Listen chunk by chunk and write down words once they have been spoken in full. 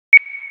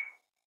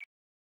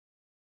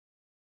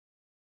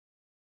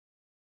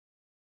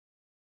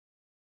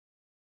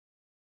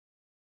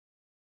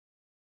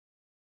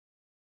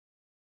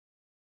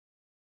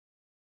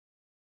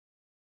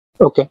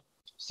ওকে,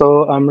 so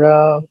আমরা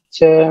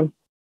হচ্ছে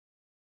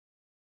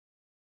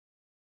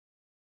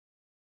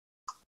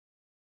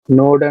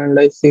node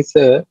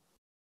অ্যানালাইসিসে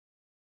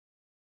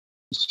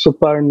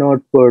super node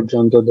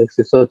পর্যন্ত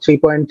দেখছি। সো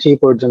 3.3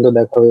 পর্যন্ত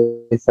দেখা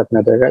হয়েছে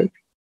আপনাদের, রাইট?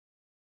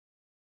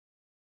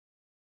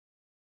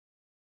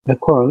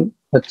 এখন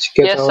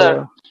আজকে Yes, তাহলে sir.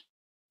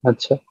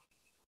 আচ্ছা,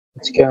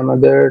 আজকে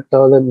আমাদের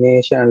তাহলে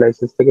মেশ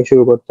অ্যানালাইসিস থেকে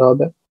শুরু করতে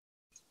হবে।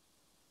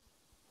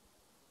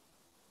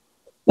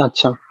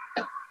 আচ্ছা,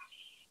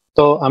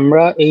 তো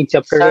আমরা এই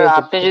চ্যাপ্টারে স্যার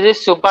আপনি যদি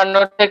সুপার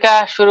নোট থেকে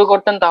শুরু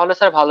করতেন তাহলে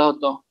স্যার ভালো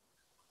হতো।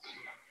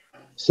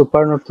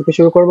 সুপার নোড থেকে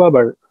শুরু করবো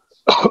আবার?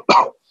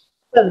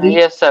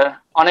 ইয়েস স্যার,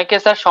 অনেকে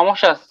স্যার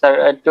সমস্যা আছে স্যার,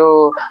 একটু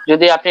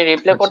যদি আপনি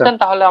রিপ্লে আচ্ছা, করতেন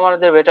তাহলে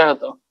আমাদের বেটার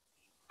হতো।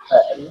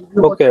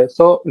 ওকে।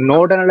 সো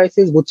নোড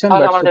অ্যানালাইসিস বুঝছেন,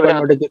 তাহলে বাট আমাদের সুপার বেটার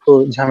হতো। নোডে কি একটু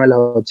ঝামেলা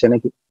হচ্ছে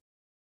নাকি?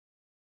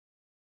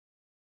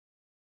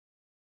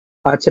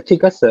 আচ্ছা,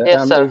 ঠিক আছে,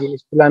 ইয়েস স্যার। এই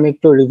জিনিসগুলো আমি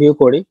একটু রিভিউ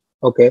করি।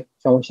 ওকে,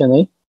 সমস্যা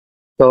নেই।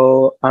 তো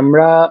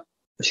আমরা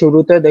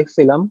শুরুতে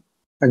দেখছিলাম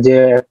যে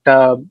একটা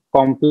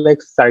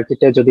কমপ্লেক্স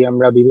সার্কিটে যদি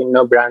আমরা বিভিন্ন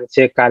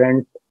ব্রাঞ্চে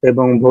কারেন্ট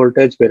এবং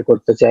ভোল্টেজ বের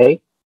করতে চাই,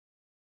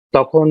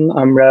 তখন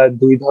আমরা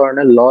দুই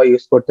ধরনের ল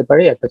ইউজ করতে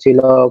পারি। একটা ছিল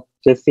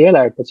কেসিএল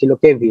আর একটা ছিল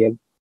কেভিএল।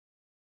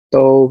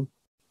 তো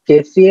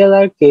কেসিএল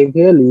আর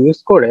কেভিএল ইউজ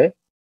করে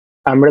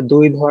আমরা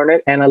দুই ধরনের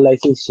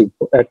অ্যানালাইসিস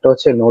শিখবো, একটা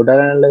হচ্ছে নোডাল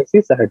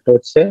অ্যানালাইসিস আর একটা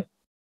হচ্ছে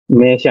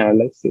মেশ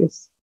অ্যানালাইসিস।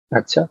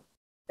 আচ্ছা,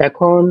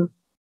 এখন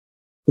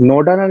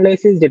নোড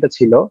অ্যানালাইসিস যেটা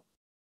ছিল,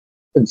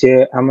 যে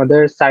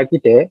আমাদের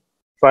সার্কিটে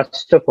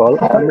ফার্স্ট অফ অল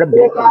আমরা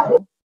বের করবো।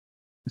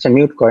 আচ্ছা,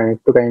 মিউট করেন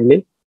একটু কাইন্ডলি।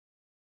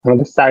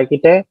 আমাদের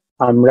সার্কিটে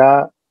আমরা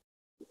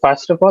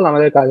ফার্স্ট অফ অল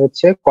আমাদের কাজ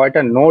হচ্ছে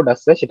কয়টা নোড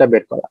আছে সেটা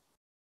বের করা।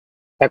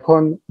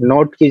 এখন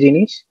নোড কি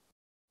জিনিস?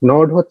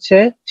 নোড হচ্ছে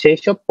সেই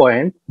সব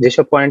পয়েন্ট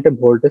যেসব পয়েন্টে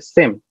ভোল্টেজ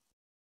সেম।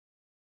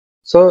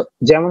 সো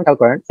যেমন খেয়াল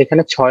করেন,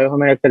 এখানে 6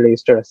 ওহমের একটা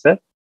রেজিস্টার আছে,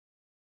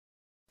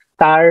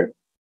 তার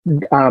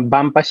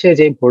বাম পাশে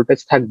যে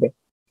ভোল্টেজ থাকবে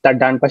তার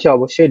ডান পাশে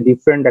অবশ্যই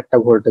ডিফারেন্ট একটা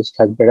ভোল্টেজ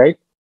থাকবে, রাইট?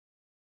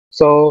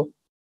 সো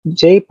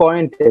যেই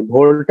পয়েন্টে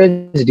ভোল্টেজ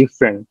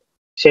ডিফারেন্ট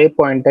সেই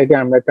পয়েন্টটাকে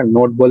আমরা একটা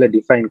নোড বলে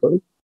ডিফাইন করি।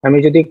 আমি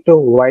যদি একটু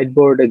হোয়াইট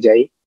বোর্ডে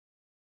যাই,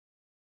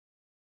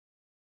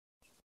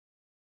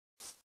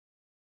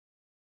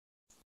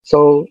 সো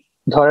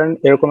ধরেন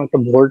এরকম একটা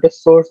ভোল্টেজ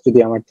সোর্স যদি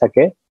আমার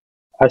থাকে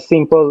আর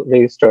সিম্পল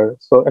রেজিস্টার,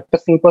 সো একটা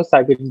সিম্পল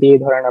সার্কিট দিয়ে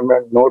ধরেন আমরা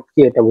নোড কি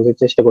এটা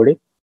বোঝার চেষ্টা করি।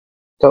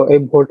 তো এই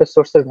ভোল্টেজ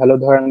সোর্সের ভ্যালু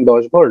ধরেন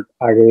 10 ভোল্ট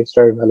আর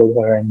রেজিস্টারের ভ্যালু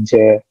ধরেন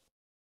যে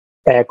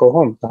 1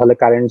 ওহম, তাহলে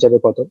কারেন্ট যাবে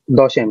কত?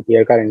 10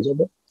 এম্পিয়ার কারেন্ট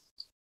যাবে।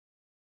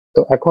 তো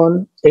এখন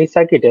এই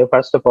সার্কিটে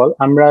ফার্স্ট অফ অল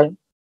আমরা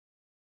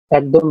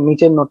একদম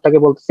নিচের নোডটাকে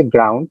বলতেছি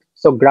গ্রাউন্ড।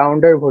 সো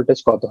গ্রাউন্ডের ভোল্টেজ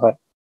কত হয়?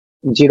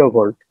 0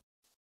 ভোল্ট।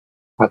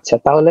 আচ্ছা,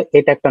 তাহলে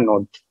এটা একটা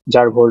নোড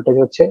যার ভোল্টেজ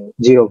হচ্ছে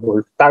 0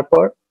 ভোল্ট।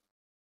 তারপর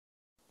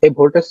এই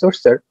ভোল্টেজ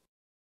সোর্সের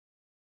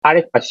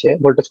আরেক পাশে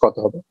ভোল্টেজ কত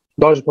হবে?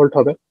 10 ভোল্ট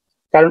হবে।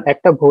 কারণ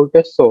একটা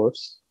ভোল্টেজ সোর্স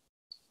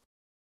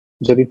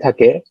যদি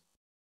থাকে,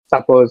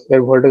 সাপোজ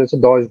এর ভোল্টেজ হচ্ছে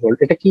 10 ভোল্ট,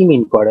 এটা কি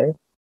মিন করে?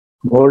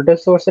 ভোল্টেজ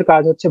সোর্সের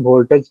কাজ হচ্ছে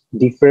ভোল্টেজ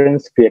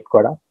ডিফারেন্স ক্রিয়েট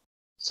করা।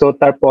 সো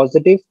তার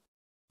পজিটিভ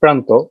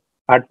প্রান্ত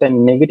আর তার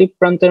নেগেটিভ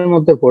প্রান্তের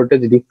মধ্যে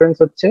ভোল্টেজ ডিফারেন্স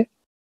হচ্ছে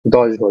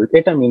 10 ভোল্ট,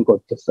 এটা মিন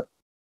করতেছে।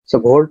 সো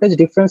ভোল্টেজ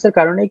ডিফারেন্সের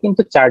কারণেই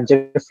কিন্তু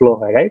চার্জের ফ্লো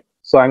হয়, রাইট?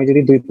 সো আমি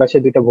যদি দুই পাশে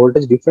দুইটা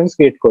ভোল্টেজ ডিফারেন্স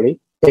ক্রিয়েট করি,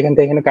 এখান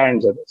থেকে এখানে কারেন্ট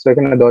যাবে। সো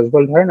এখানে 10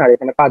 ভোল্ট ধরেন আর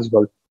এখানে 5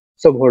 volt.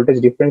 So voltage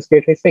difference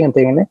create হয়েছে, এখান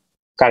থেকে এখানে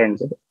কারেন্ট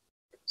যাবে।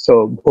 সো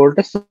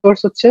ভোল্টেজ সোর্স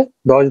হচ্ছে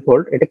 10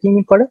 ভোল্ট, এটা কি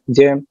মিন করে?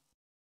 যে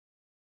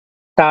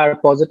তার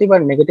পজিটিভ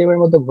আর নেগেটিভের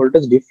মধ্যে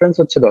ভোল্টেজ ডিফারেন্স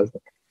হচ্ছে 10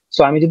 ভোল্ট।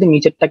 সো আমি যদি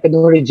নিচেরটাকে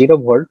ধরি 0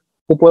 ভোল্ট,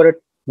 উপরের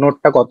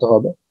নোডটা কত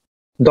হবে?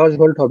 10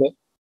 ভোল্ট হবে।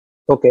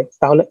 ওকে,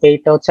 তাহলে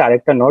এইটা হচ্ছে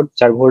আরেকটা নোড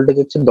যার ভোল্টেজ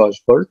হচ্ছে 10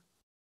 ভোল্ট।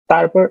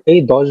 তারপর এই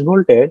 10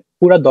 ভোল্টের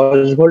পুরো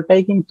 10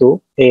 ভোল্টটাই কিন্তু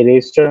এই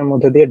রেজিস্টারের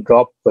মধ্যে দিয়ে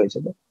ড্রপ হয়ে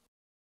যাবে।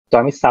 তো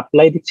আমি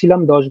সাপ্লাই দিচ্ছিলাম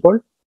 10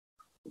 ভোল্ট,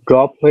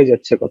 ড্রপ হয়ে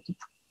যাচ্ছে কত?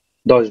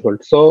 10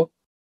 ভোল্ট। সো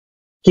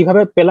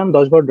কিভাবে পেলাম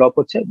 10 ভোল্ট ড্রপ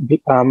হচ্ছে?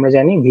 আমরা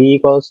জানি V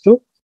equals to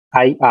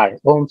I R,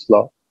 Ohm's law.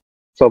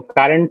 So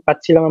current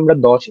পাচ্ছিলাম আমরা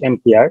 10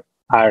 এম্পিয়ার,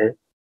 আর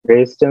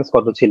রেজিস্ট্যান্স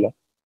কত ছিল?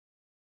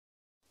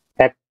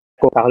 1।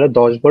 তাহলে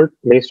 10 ভোল্ট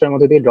রেজিস্টারের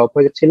মধ্যে দিয়ে ড্রপ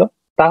হয়ে যাচ্ছিল।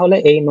 তাহলে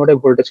এই নোডে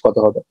ভোল্টেজ কত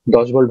হবে?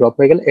 10 ভোল্ট ড্রপ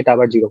হয়ে গেলে এটা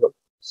আবার 0 ভোল্ট।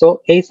 সো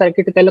এই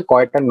সার্কিটে তাহলে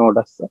কয়টা নোড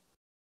আছে?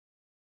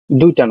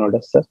 দুইটা নোড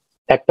আছে।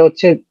 একটা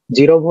হচ্ছে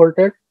 0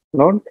 ভোল্টের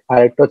নোড আর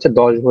একটা হচ্ছে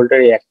 10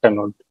 ভোল্টের এই একটা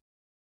নোড।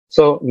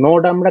 সো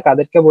নোড আমরা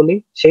কাদেরকে বলি?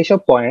 সেই সব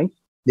পয়েন্ট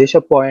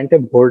যেসব পয়েন্টে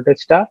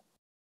ভোল্টেজটা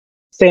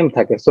সেম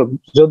থাকে। সো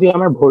যদি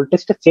আমার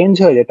ভোল্টেজটা চেঞ্জ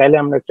হয়ে যায় তাহলে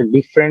আমরা একটা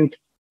ডিফারেন্ট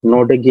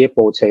নোডে গিয়ে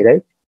পৌঁছাই,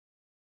 রাইট?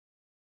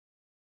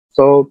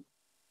 সো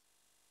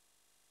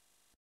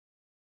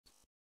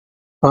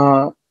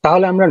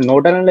তাহলে আমরা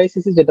নোড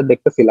অ্যানালাইসিসে যেটা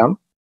দেখতেছিলাম,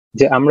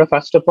 যে আমরা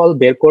ফার্স্ট অফ অল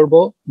বের করব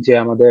যে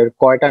আমাদের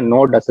কয়টা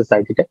নোড আছে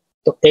সার্কিটে।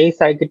 তো এই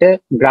সার্কিটে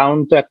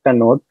গ্রাউন্ড তো একটা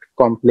নোড,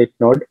 কমপ্লিট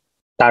নোড।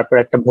 তারপর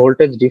একটা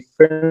ভোল্টেজ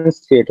ডিফারেন্স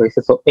ক্রিয়েট হয়েছে,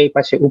 তো এই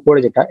পাশে উপরে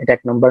যেটা, এটা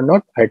 1 নম্বর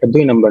নোড আর এটা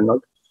 2 নম্বর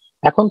নোড।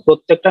 এখন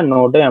প্রত্যেকটা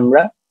নোডে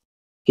আমরা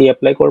কি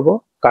অ্যাপ্লাই করব?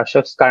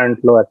 কারশফস কারেন্ট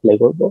ল অ্যাপ্লাই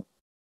করব।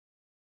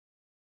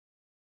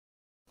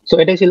 সো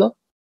এটাই ছিল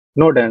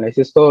নোড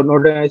অ্যানালাইসিস। তো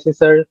নোড অ্যানালাইসিস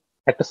এর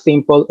একটা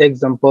সিম্পল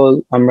এক্সাম্পল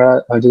আমরা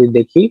যদি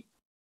দেখি,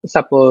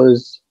 সাপোজ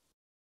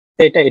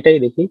এটাই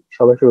দেখি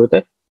সবার শুরুতে।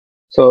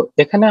 সো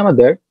এখানে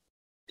আমাদের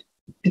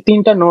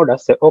তিনটা নোড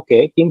আছে, ওকে,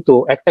 কিন্তু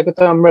একটাকে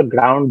তো আমরা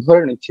গ্রাউন্ড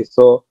ধরে নিচ্ছি।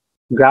 সো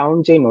গ্রাউন্ড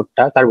যে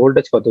নোডটা তার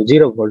ভোল্টেজ কত,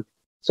 0 ভোল্ট।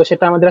 সো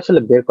সেটা আমাদের আসলে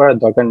বের করার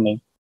দরকার নেই।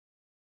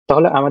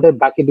 তাহলে আমাদের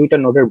বাকি দুইটা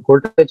নোডের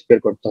ভোল্টেজ বের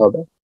করতে হবে।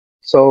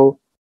 সো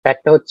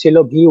একটা হচ্ছিল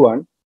V1,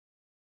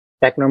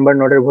 1 নম্বর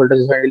নোডের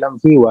ভোল্টেজ ধরে নিলাম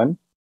V1,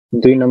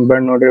 2 নম্বর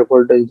নোডের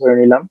ভোল্টেজ ধরে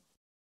নিলাম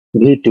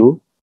V2।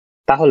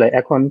 তাহলে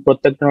এখন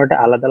প্রত্যেকটা নোডে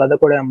আলাদা আলাদা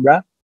করে আমরা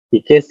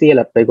KCL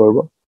অ্যাপ্লাই করব।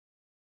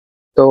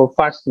 তো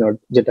ফার্স্ট নোড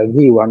যেটা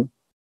V1,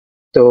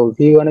 তো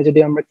V1 এ যদি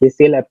আমরা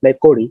KCL অ্যাপ্লাই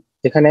করি,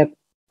 এখানে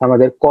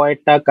আমাদের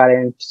কয়টা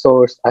কারেন্ট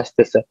সোর্স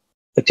আসতেছে,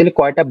 অ্যাকচুয়ালি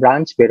কয়টা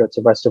ব্রাঞ্চ বের হচ্ছে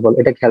ফার্স্ট অফ অল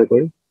এটা খেয়াল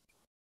করি।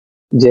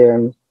 যে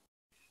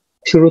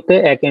শুরুতে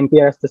 1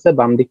 এম্পিয়ার আসতেছে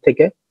বাম দিক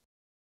থেকে,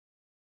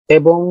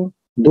 এবং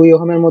 2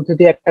 ওহমের মধ্যে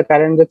দিয়ে একটা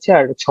কারেন্ট যাচ্ছে,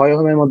 আর 6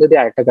 ওহমের মধ্যে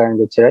দিয়ে আরেকটা কারেন্ট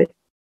যাচ্ছে, রাইট?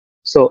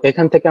 সো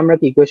এখান থেকে আমরা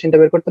কি ইকুয়েশনটা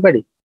বের করতে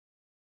পারি?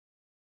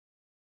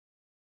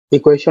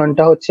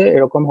 ইকুয়েশনটা হচ্ছে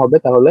এরকম হবে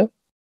তাহলে,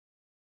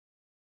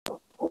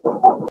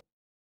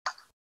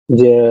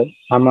 যে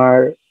আমার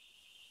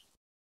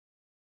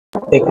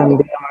এখান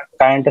দিয়ে আমার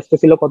কারেন্ট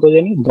আসতেছিল কত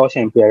জানি, 10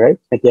 এম্পিয়ার, রাইট?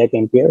 নাকি 1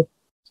 এম্পিয়ার।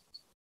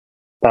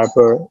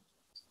 তারপর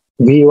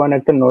V1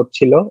 একটা নোড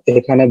ছিল,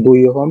 এখানে 2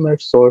 ওহমের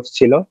সোর্স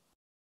ছিল,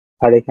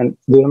 আর এখানে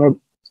 2 ওহমের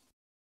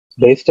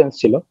রেজিস্ট্যান্স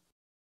ছিল,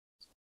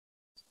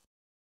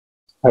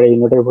 আর এই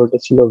নোডের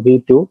ভোল্টেজ ছিল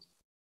V2।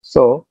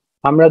 সো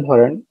আমরা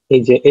ধরেন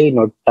এই যে এই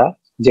নোডটা,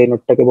 যে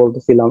নোডটাকে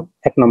বলতেছিলাম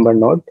 1 নম্বর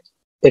নোড,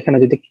 এখানে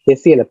যদি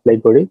KCL অ্যাপ্লাই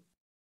করি,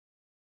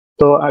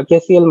 তো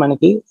KCL মানে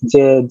কি,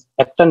 যে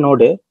একটা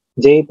নোডে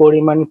যেই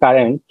পরিমাণ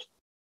কারেন্ট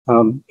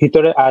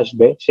ভিতরে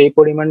আসবে সেই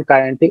পরিমাণ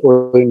কারেন্টই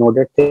ওই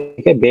নোডের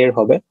থেকে বের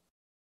হবে।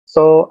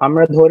 সো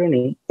আমরা ধরে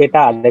নিই এটা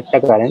আরেকটা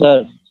কারেন্ট। স্যার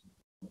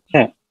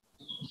হ্যাঁ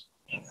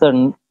স্যার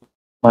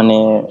মানে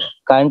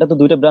কারেন্টটা তো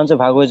দুইটা ব্রাঞ্চে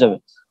ভাগ হয়ে যাবে,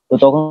 তো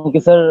তখন কি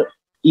স্যার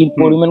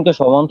পরিমাণকে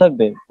সমান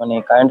থাকবে, মানে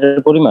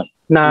কারেন্টের পরিমাণ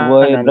না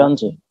উভয় না না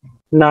ব্রাঞ্চে?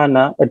 না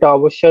না, এটা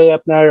অবশ্যই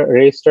আপনার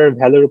রেজিস্টার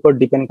ভ্যালুর উপর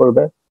ডিপেন্ড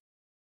করবে।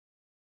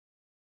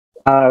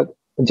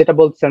 যেটা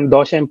বলছেন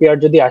 10 এম্পিয়ার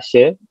যদি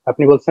আসে,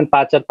 আপনি বলছেন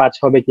 5 আর 5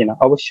 হবে কিনা,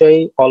 অবশ্যই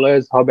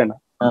অলওয়েজ হবে না।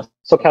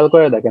 সো খেয়াল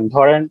করে দেখেন,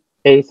 ধরেন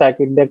এই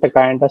সার্কিট দিয়ে একটা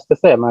কারেন্ট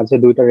আসতেছে, মাঝে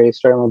দুইটা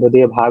রেজিস্টারের মধ্যে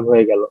দিয়ে ভাগ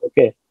হয়ে গেল,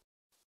 ওকে।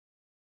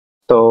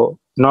 তো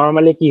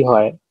নর্মালি কি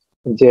হয়,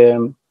 যে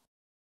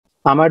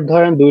আমার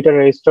ধরেন দুইটা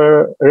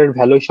রেজিস্টারের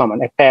ভ্যালু সমান,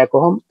 একটা 1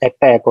 ওহম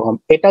একটা 1 ওহম,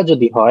 এটা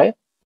যদি হয়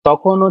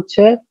তখন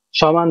হচ্ছে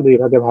সমান 2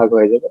 ভাগে ভাগ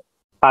হয়ে যাবে,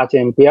 5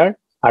 এম্পিয়ার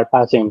আর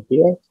 5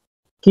 এম্পিয়ার।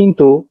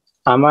 কিন্তু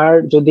আমার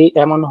যদি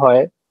এমন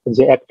হয়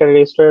যে একটা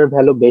রেজিস্টারের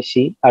ভ্যালু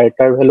বেশি আর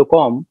এটার ভ্যালু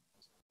কম,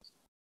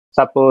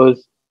 সাপোজ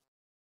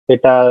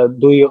এটা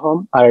 2 ওহম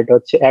আর এটা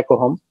হচ্ছে 1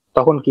 ওহম,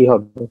 তখন কি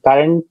হবে?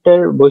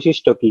 কারেন্টের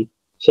বৈশিষ্ট্য কি,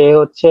 সে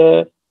হচ্ছে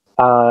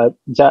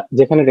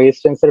যেখানে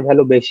রেজিস্ট্যান্সের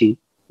ভ্যালু বেশি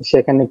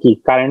সেখানে কি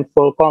কারেন্ট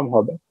ফ্লো কম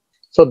হবে।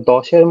 সো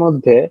 10-এর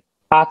মধ্যে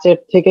 5-এর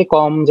থেকে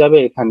কম যাবে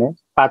এখানে,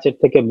 5-এর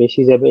থেকে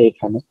বেশি যাবে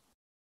এখানে,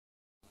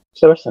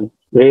 বুঝতে পারছেন?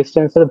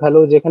 রেজিস্ট্যান্সের ভ্যালু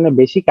যেখানে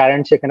বেশি,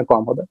 কারেন্ট সেখানে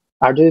কম হবে।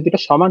 আর যদি দুটো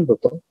সমান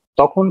হতো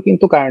তখন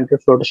কিন্তু কারেন্টের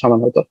ফ্লোটা সমান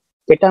হতো।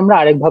 এটা আমরা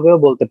আরেকভাবেও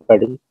বলতে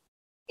পারি,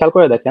 খেয়াল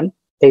করে দেখেন,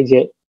 এই যে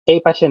এই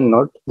পাশের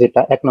নোড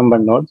যেটা 1 নম্বর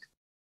নোড,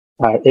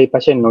 আর এই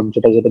পাশের নোড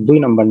যেটা যেটা 2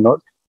 নম্বর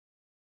নোড,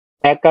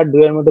 1 আর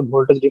 2-এর মধ্যে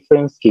ভোল্টেজ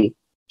ডিফারেন্স কি,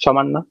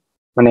 সমান না?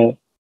 মানে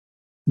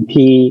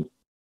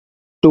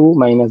V2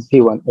 মাইনাস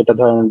V1, এটা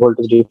ধরেন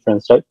ভোল্টেজ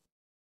ডিফারেন্স, রাইট?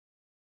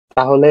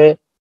 তাহলে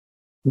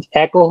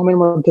 1 ওহমের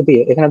মধ্যে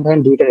দিয়ে এখানে ধরেন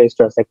দুইটা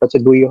রেজিস্টার আছে, একটা হচ্ছে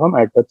 2 ওহম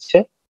আর একটা হচ্ছে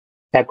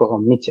 1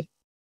 ওহম নিচে।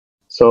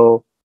 So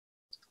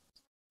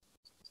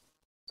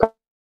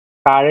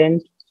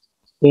current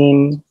in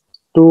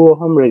 2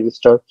 ohm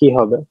register কি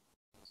হবে,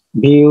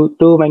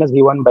 V2 মাইনাস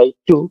V1 বাই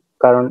 2,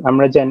 কারণ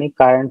আমরা জানি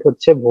কারেন্ট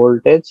হচ্ছে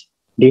voltage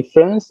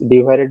difference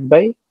divided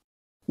by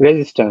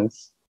resistance.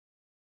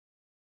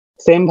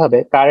 Same ভাবে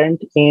কারেন্ট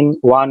ইন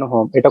 1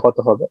 ওহম এটা কত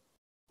হবে,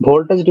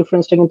 ভোল্টেজ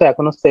ডিফারেন্সটা কিন্তু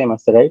এখনো সেম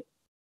আছে, রাইট?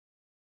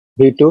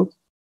 V2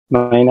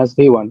 মাইনাস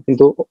V1,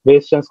 কিন্তু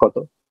রেজিস্ট্যান্স কত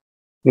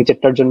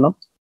নিচেরটার জন্য,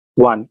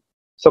 1।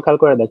 সো খেয়াল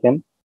করে দেখেন,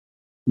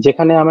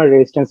 যেখানে আমার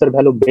রেজিস্ট্যান্সের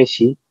ভ্যালু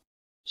বেশি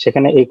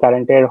সেখানে এই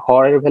কারেন্টের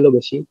হরের ভ্যালু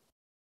বেশি,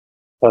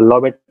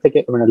 লবের থেকে,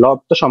 মানে লব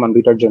তো সমান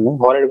দুইটার জন্য,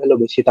 হরের ভ্যালু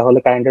বেশি, তাহলে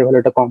কারেন্টের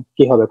ভ্যালুটা কম,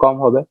 কি হবে, কম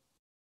হবে।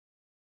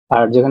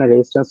 আর যেখানে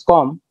রেজিস্ট্যান্স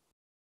কম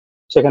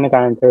সেখানে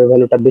কারেন্টের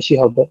ভ্যালুটা বেশি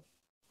হবে।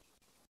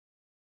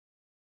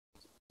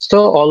 সো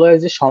অলওয়েজ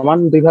যে সমান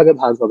 2 ভাগে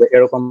ভাগ হবে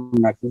এরকম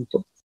না কিন্তু।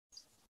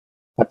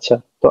 আচ্ছা,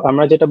 তো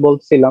আমরা যেটা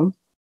বলছিলাম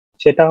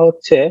সেটা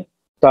হচ্ছে,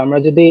 তো আমরা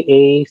যদি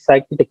এই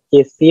সার্কিটে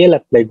KCL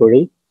অ্যাপ্লাই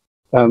করি,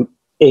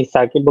 এই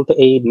সার্কিট বলতে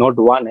এই নোড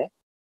 1-এ,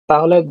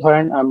 তাহলে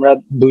ধরেন আমরা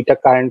দুইটা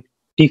কারেন্ট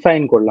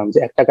ডিফাইন করলাম, যে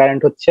একটা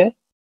কারেন্ট হচ্ছে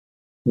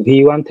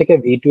V1 থেকে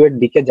V2 এর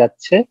দিকে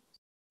যাচ্ছে,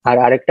 আর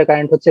আরেকটা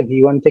কারেন্ট হচ্ছে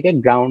V1 থেকে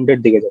গ্রাউন্ডের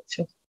দিকে যাচ্ছে।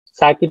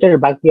 সার্কিটের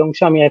বাকি অংশ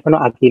আমি এখনো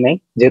আঁকি নাই,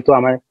 যেহেতু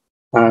আমার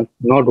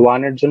নোড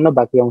 1-এর জন্য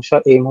বাকি অংশ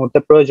এই মুহূর্তে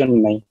প্রয়োজন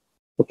নাই,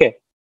 ওকে।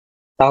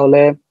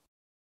 তাহলে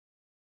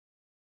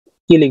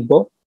কি লিখবো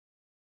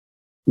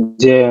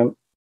যে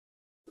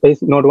এই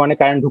নোড 1 এ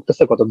কারেন্ট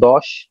ঢুকতেছে কত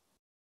 10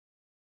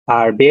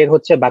 আর বের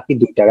হচ্ছে বাকি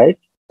দুইটা, রাইট?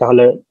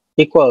 তাহলে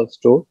ইকুয়ালস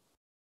টু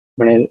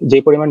মানে যে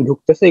পরিমাণ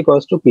ঢুকতেছে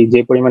ইকুয়ালস টু কি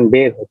যে পরিমাণ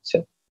বের হচ্ছে।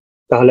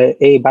 তাহলে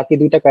এই বাকি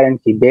দুইটা কারেন্ট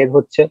কি বের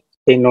হচ্ছে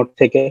এই নোড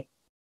থেকে।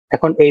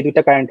 এখন এই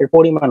দুইটা কারেন্টের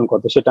পরিমাণ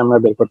কত সেটা আমরা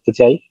বের করতে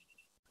চাই।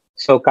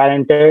 সো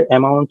কারেন্টের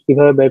অ্যামাউন্ট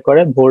কিভাবে বের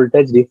করে,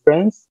 voltage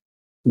difference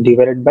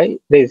divided by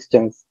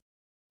resistance.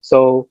 So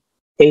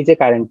এই যে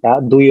কারেন্টটা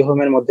 2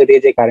 ওহমের মধ্যে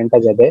দিয়ে যে কারেন্টটা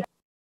যাবে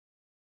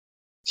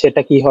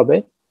সেটা কি হবে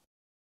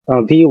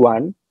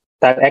V1,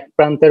 তার এক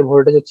প্রান্তের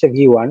ভোল্টেজ হচ্ছে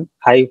V1,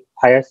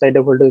 হায়ার সাইডে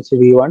ভোল্টেজ হচ্ছে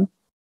V1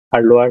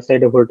 আর লোয়ার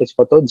সাইডে ভোল্টেজ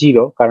কত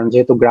 0, কারণ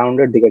যেহেতু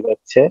গ্রাউন্ডের দিকে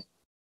যাচ্ছে,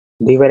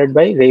 ডিভাইডেড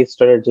বাই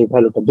রেজিস্টরের যে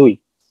ভ্যালুটা 2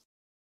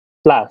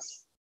 প্লাস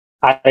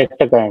আর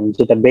একটা কারেন্ট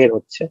যেটা বের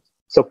হচ্ছে।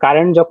 সো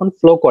কারেন্ট যখন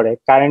ফ্লো করে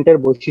কারেন্টের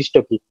বৈশিষ্ট্য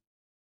কি,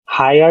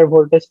 হায়ার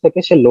ভোল্টেজ থেকে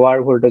সে লোয়ার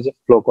ভোল্টেজে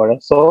ফ্লো করে।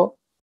 সো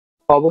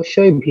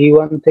অবশ্যই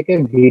V1 থেকে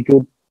V2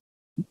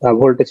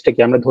 ভোল্টেজটা কি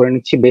আমরা ধরে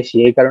নিচ্ছি বেশি,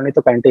 এই কারণে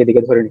তো কারেন্টটা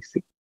এদিকে ধরে নিচ্ছি।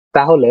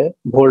 তাহলে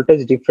ভোল্টেজ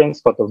ডিফারেন্স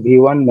কত,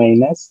 V1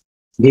 minus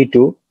V2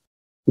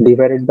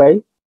 divided by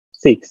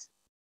 6।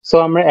 So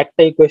আমরা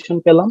একটা ইকুয়েশন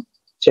পেলাম,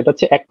 সেটা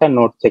হচ্ছে একটা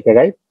নোড থেকে,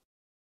 রাইট?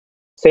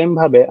 সেম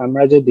ভাবে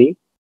আমরা যদি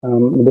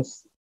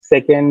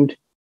সেকেন্ড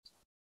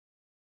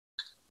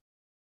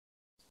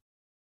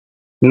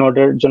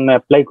নোডের জন্য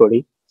অ্যাপ্লাই করি,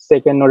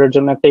 সেকেন্ড নোডের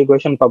জন্য একটা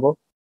ইকুয়েশন পাবো।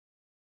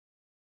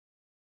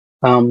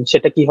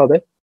 সেটা কি হবে,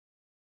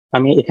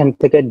 আমি এখান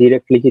থেকে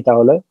ডিরেক্ট লিখি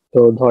তাহলে। তো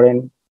ধরেন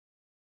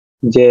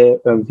যে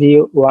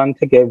V1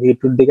 থেকে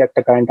V2 দিকে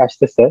একটা কারেন্ট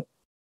আসতেছে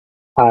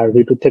আর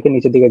V2 থেকে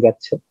নিচের দিকে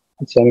যাচ্ছে।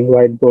 আচ্ছা, আমি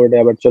হোয়াইট বোর্ডে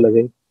আবার চলে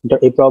যাই,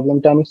 এই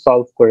প্রবলেমটা আমি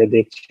সলভ করে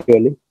দিই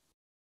অ্যাকচুয়ালি।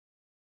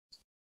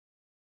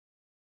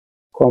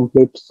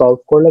 কমপ্লিট সলভ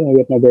করলে মেবি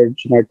আপনাদের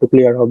জন্য একটু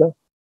ক্লিয়ার হবে।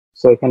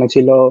 সো এখানে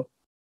ছিল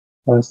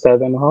 7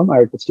 ওহম আর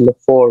এটা ছিল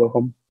 4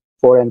 ওহম,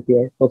 4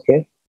 অ্যাম্পিয়ার। ওকে,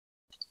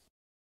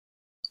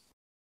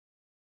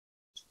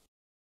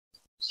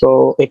 সো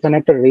এখানে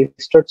একটা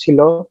রেজিস্টর ছিল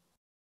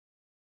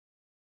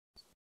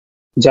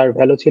যার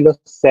ভ্যালু ছিল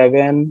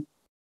 7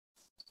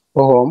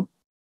 ওহম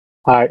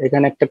আর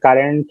এখানে একটা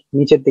কারেন্ট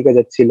নিচের দিকে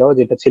যাচ্ছিল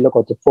যেটা ছিল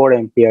কত 4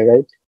 অ্যাম্পিয়ার,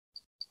 রাইট?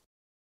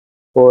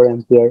 4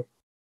 অ্যাম্পিয়ার।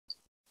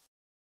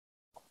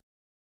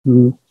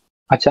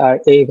 আচ্ছা, আর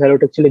এই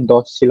ভ্যালুটা ছিল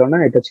 10 ছিল না,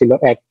 এটা ছিল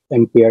 1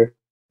 অ্যাম্পিয়ার।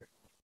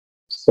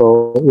 So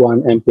 1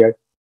 ampere.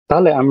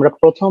 তাহলে আমরা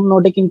প্রথম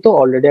নোডে কিন্তু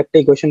অলরেডি একটা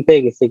ইকুয়েশন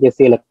পেয়ে গেছি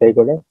কেসিএল অ্যাপ্লাই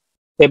করে।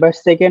 এবার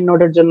সেকেন্ড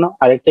নোডের জন্য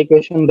আরেকটা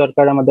ইকুয়েশন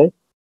দরকার আমাদের,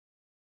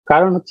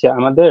 কারণ হচ্ছে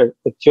আমাদের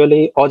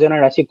অ্যাকচুয়ালি অজানা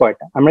রাশি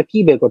কয়টা, আমরা কি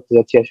বের করতে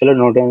যাচ্ছি আসলে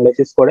নোড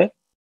অ্যানালাইসিস করে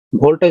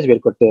ভোল্টেজ বের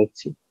করতে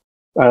যাচ্ছি।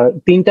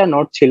 3টা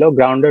নোড ছিল,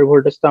 গ্রাউন্ডের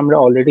ভোল্টেজ তো আমরা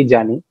অলরেডি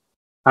জানি,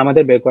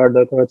 আমাদের বের করার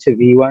দরকার হচ্ছে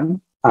V1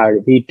 আর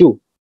V2।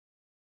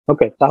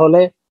 ওকে, তাহলে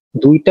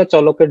দুইটা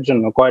চলকের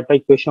জন্য কয়টা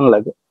ইকুয়েশন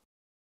লাগে,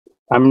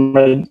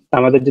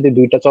 আমাদের যদি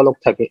দুইটা চলক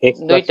থাকে x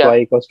plus y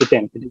equals to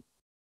 10,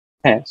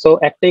 হ্যাঁ, সো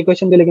একটা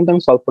ইকুয়েশন দিলে কিন্তু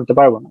আমি সলভ করতে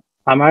পারবো না,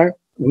 আমার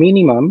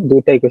মিনিমাম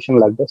দুইটা ইকুয়েশন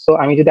লাগবে। সো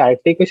আমি যদি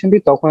আরেকটা ইকুয়েশন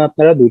দিই তখন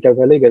আপনারা দুইটা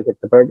ভ্যালুই বের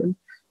করতে পারবেন।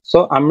 সো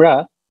আমরা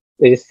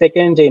এই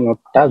সেকেন্ড যে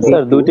নোটটা,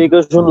 স্যার দুইটা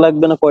ইকুয়েশন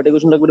লাগবে না, কয়টা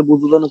ইকুয়েশন লাগবে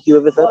বুঝবো না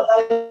কিভাবে স্যার?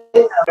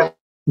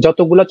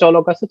 যতগুলা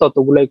চলক আছে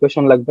ততগুলা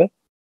ইকুয়েশন লাগবে।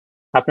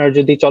 আপনার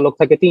যদি চলক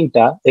থাকে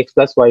 3টা x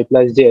plus y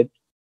plus z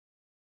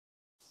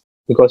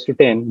equals to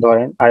 10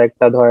 ধরেন,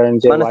 আরেকটা ধরেন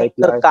যে y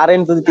প্লাস,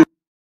 কারেন্ট যদি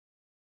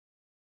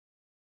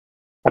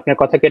আপনার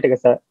কথা কেটে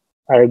গেছে,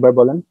 আরেকবার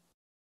বলেন।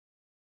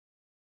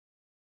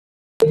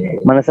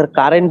 মানে স্যার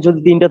কারেন্ট যদি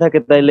 3টা থাকে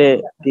তাহলে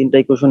 3টা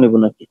ইকুয়েশন নেব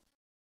নাকি?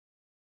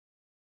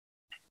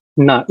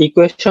 না,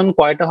 ইকুয়েশন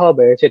কয়টা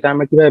হবে সেটা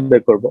আমরা কিভাবে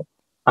বের করব,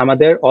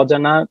 আমাদের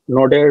অজানা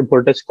নোডের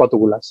ভোল্টেজ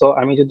কতগুলা। সো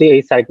আমি যদি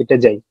এই সার্কিটে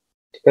যাই,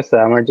 ঠিক আছে,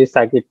 আমার যে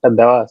সার্কিটটা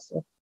দেওয়া আছে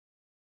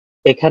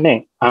এখানে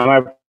আমার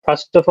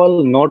ফার্স্ট অফ অল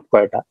নোড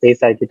কয়টা এই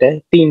সার্কিটে,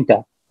 3টা,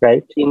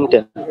 রাইট? 3টা।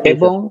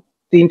 এবং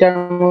 3টার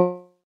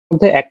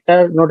মধ্যে একটা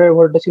নোডের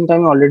ভোল্টেজ কিন্তু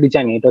আমি অলরেডি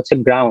জানি, এটা হচ্ছে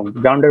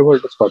গ্রাউন্ডের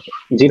ভোল্টেজ কত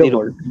 0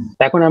 ভোল্ট।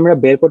 এখন আমরা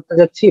বের করতে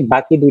যাচ্ছি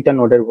বাকি দুইটা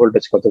নোডের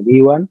ভোল্টেজ কত,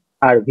 V1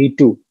 আর V2।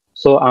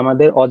 সো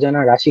আমাদের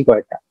অজানা রাশি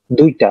কয়টা,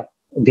 দুইটা,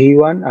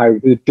 V1 আর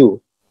V2।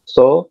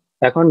 সো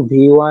এখন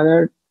V1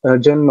 এর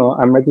জন্য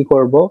আমরা কি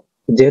করব,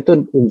 যেহেতু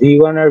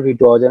V1 আর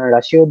V2 অজানা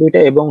রাশিও দুইটা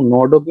এবং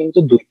নোডও কিন্তু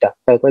দুইটা,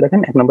 তারপরে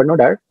দেখেন 1 নম্বর নোড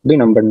আর 2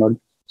 নম্বর নোড।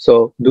 সো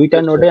দুইটা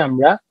নোডে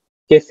আমরা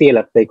কেসিএল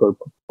অ্যাপ্লাই করব,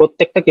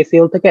 প্রত্যেকটা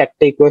কেসিএল থেকে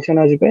একটা ইকুয়েশন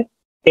আসবে।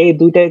 এই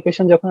দুইটা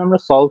ইকুয়েশন যখন আমরা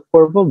সলভ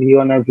করব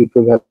V1 আর V2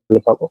 ভ্যালু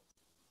পাবো,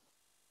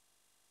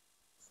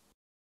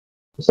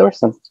 বুঝতে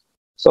পারছেন?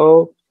 সো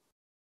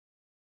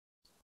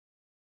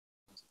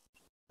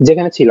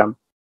যেখানে ছিলাম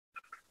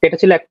এটা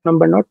ছিল 1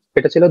 নম্বর নোড,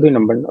 এটা ছিল 2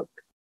 নম্বর নোড।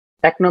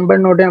 1 নম্বর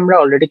নোডে আমরা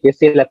অলরেডি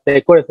কেসিএল অ্যাপ্লাই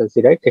করে ফেলছি,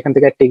 রাইট? এখান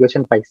থেকে একটা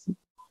ইকুয়েশন পাইছি।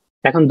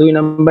 এখন 2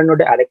 নম্বর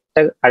নোডে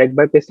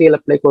আরেকবার কেসিএল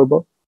অ্যাপ্লাই করব।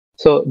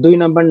 সো 2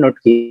 নম্বর নোড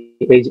কি,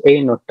 এই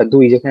নোডটা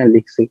 2 যেখানে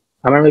লিখছি,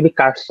 আমার মেবি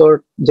কার্সর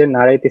যে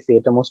নাড়াইতেছি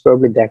এটা মোস্ট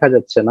প্রবাবলি দেখা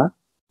যাচ্ছে না,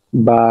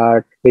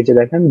 বাট এই যে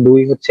দেখেন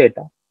 2 হচ্ছে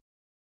এটা।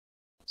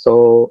 সো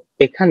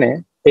এখানে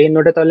এই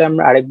নোডে তাহলে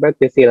আমরা আরেকবার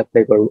কেসিএল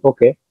অ্যাপ্লাই করব।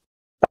 ওকে,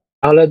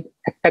 তাহলে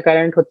একটা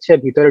কারেন্ট হচ্ছে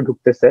ভিতরে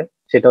ঢুকতেছে,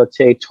 সেটা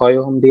হচ্ছে এই 6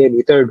 ওহম দিয়ে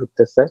ভিতরে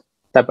ঢুকতেছে,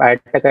 তারপর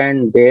আরেকটা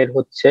কারেন্ট বের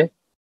হচ্ছে,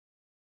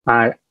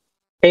 আর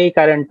এই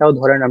কারেন্টটাও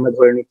ধরেন আমরা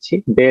ধরে নিচ্ছি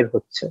বের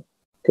হচ্ছে,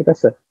 ঠিক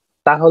আছে।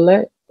 তাহলে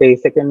এই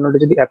সেকেন্ড নোডে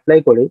যদি অ্যাপ্লাই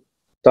করি,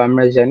 তো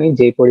আমরা জানি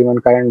যে পরিমাণ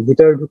কারেন্ট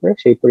ভিতরে ঢুকে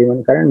সেই পরিমাণ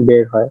কারেন্ট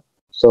বের হয়।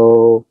 সো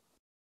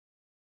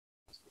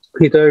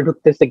ভিতরে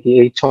ঢুকতেছে কি,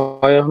 এই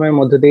 6 ওহমের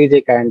মধ্যে দিয়ে যে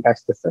কারেন্ট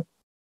আসতেছে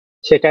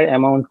সেটার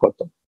অ্যামাউন্ট কত,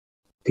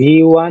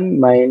 V1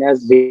 মাইনাস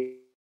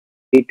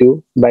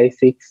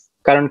V2/6।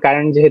 কারণ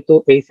কারেন্ট যেহেতু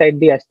এই সাইড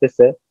দিয়ে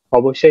আসতেছে,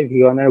 অবশ্যই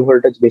V1 এর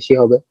ভোল্টেজ বেশি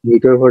হবে,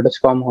 V2 এর ভোল্টেজ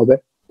কম হবে,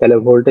 তাহলে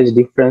ভোল্টেজ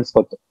ডিফারেন্স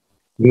কত,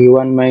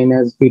 V1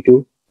 মাইনাস V2।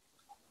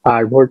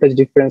 আর ভোল্টেজ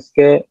ডিফারেন্স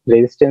কে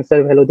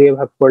রেজিস্ট্যান্সের ভ্যালু দিয়ে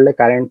ভাগ করলে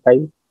কারেন্ট পাই।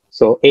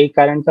 সো এই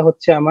কারেন্টটা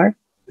হচ্ছে আমার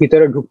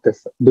ভিতরে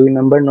ঢুকতেছে, 2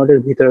 নম্বর নোডের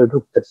ভিতরে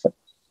ঢুকতেছে।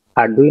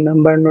 আর 2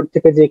 নম্বর নোড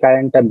থেকে যে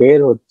কারেন্টটা বের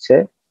হচ্ছে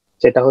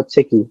সেটা হচ্ছে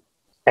কি,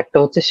 একটা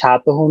হচ্ছে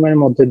 7 ওহমের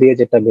মধ্যে দিয়ে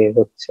যেটা বের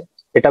হচ্ছে,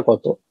 এটা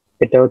কত,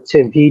 এটা হচ্ছে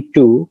V2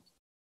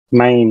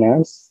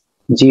 মাইনাস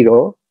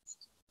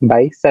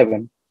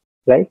 0/7,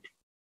 রাইট।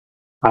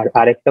 আর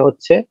আরেকটা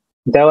হচ্ছে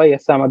দেওয়াই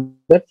আছে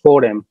আমাদের 4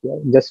 অ্যাম্পিয়ার,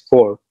 জাস্ট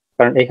 4,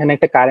 কারণ এখানে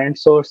একটা কারেন্ট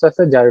সোর্স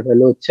আছে যার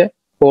ভ্যালু হচ্ছে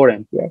 4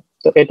 অ্যাম্পিয়ার।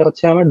 তো এটা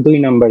হচ্ছে আমার 2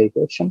 নম্বর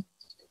ইকুয়েশন।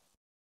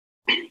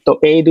 তো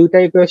এই দুইটা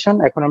ইকুয়েশন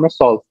এখন আমরা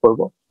সলভ করব।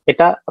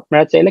 এটা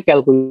আপনারা চাইলে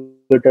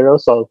ক্যালকুলেটরেও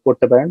সলভ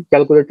করতে পারেন।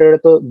 ক্যালকুলেটরে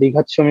তো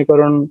দ্বিঘাত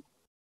সমীকরণ,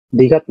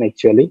 দ্বিঘাত না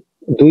অ্যাকচুয়ালি,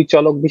 2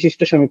 চলক বিশিষ্ট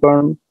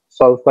সমীকরণ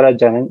সলভ করা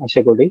জানেন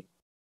আশা করি,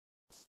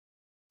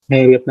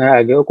 মেবি আপনারা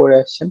আগেও করে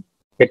আসছেন।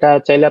 এটা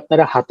চাইলে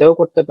আপনারা হাতেও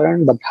করতে পারেন,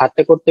 বাট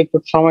হাতে করতে একটু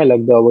সময়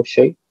লাগবে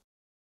অবশ্যই।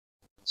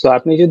 সো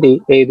আপনি যদি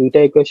এই দুইটা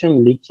ইকুয়েশন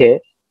লিখে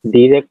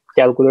ডিরেক্ট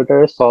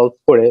ক্যালকুলেটরে সলভ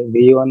করে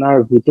V1 আর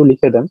V2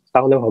 লিখে দেন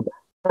তাহলে হবে।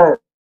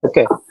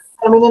 ওকে,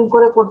 ডিটারমিনেন্ট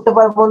করে করতে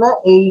পারবো না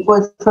এই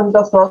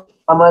ইকুয়েশনটা সলভ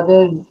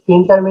আমাদের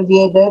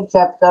ইন্টারমিডিয়েটের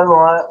চ্যাপ্টার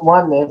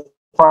 1 এর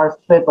ফার্স্ট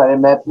পেপারে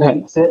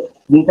ম্যাথমেটিক্সে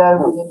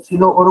ডিটারমিনেন্ট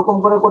ছিল, ওরকম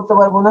করে করতে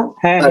পারবো না।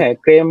 হ্যাঁ হ্যাঁ,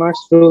 ক্রেমার্স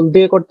রুল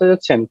দিয়ে করতে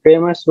যাচ্ছেন,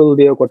 ক্রেমার্স রুল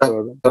দিয়েও করতে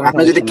পারবেন।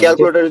 আপনি যদি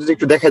ক্যালকুলেটর যদি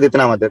একটু দেখাই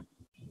দিতেন আমাদের।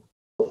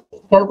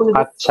 ক্যালকুলেটর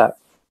আচ্ছা,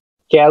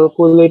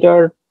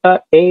 ক্যালকুলেটরটা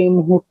এই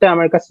মুহূর্তে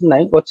আমার কাছে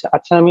নাই।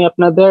 আচ্ছা, আমি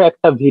আপনাদের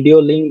একটা ভিডিও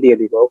লিংক দিয়ে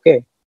দিব, ওকে,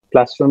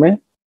 ক্লাসরুমে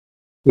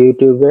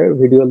ইউটিউবের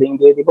ভিডিও লিংক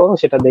দিয়ে দিব,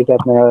 সেটা দেখে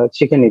আপনারা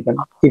শিখে নিবেন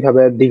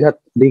কিভাবে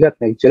দ্বিঘাত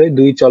না অ্যাকচুয়ালি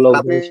 2 চলক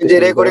আপনি যে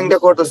রেকর্ডিংটা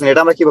করতেছেন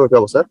এটা আমরা কিভাবে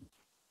পাবো স্যার?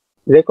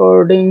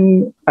 রেকর্ডিং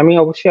আমি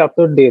অবশ্যই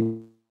আপলোড দিয়ে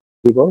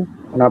দিব,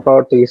 না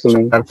পাওয়ার তো কিছু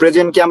নেই। আর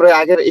প্রেজেন্ট কি আমরা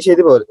আগের এসে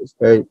দিব,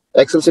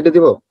 এক্সেল শিটে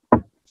দিব?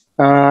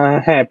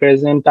 হ্যাঁ,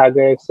 প্রেজেন্ট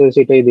আগে এক্সেল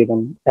সেটাই দিবেন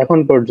এখন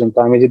পর্যন্ত।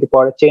 আমি যদি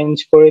পরে চেঞ্জ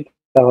করি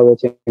তাহলে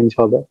চেঞ্জ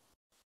হবে,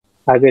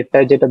 আগেরটা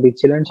যেটা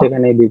দিচ্ছিলেন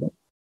সেখানেই দিবেন।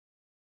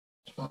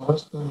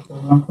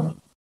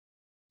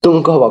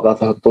 तुमको बता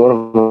था তোমার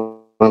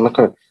মনে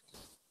করে।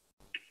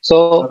 সো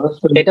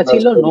এটা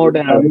ছিল নোড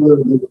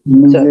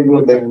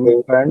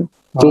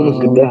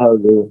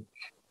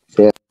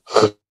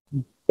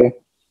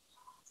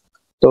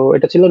তো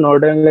এটা ছিল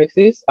নোড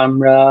অ্যানালাইসিস।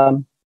 আমরা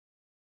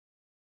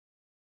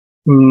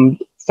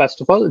ফার্স্ট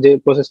অফ অল যে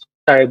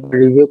প্রসেসটা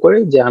রিভিউ করি,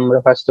 যে আমরা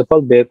ফার্স্ট অফ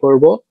অল বের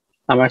করব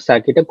আমার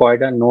সার্কিটে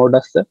কয়টা নোড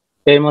আছে,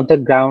 এর মধ্যে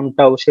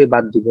গ্রাউন্ডটা অবশ্যই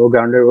বাদ দিব,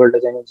 গ্রাউন্ডের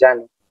ভোল্টেজ আমি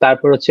জানি।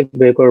 তারপর হচ্ছে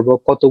বের করব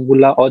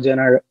কতগুলা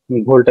অজানার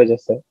ভোল্টেজ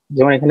আছে,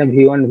 যেমন এখানে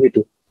V1 V2,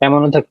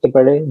 এমনও থাকতে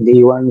পারে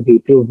V1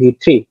 V2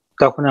 V3।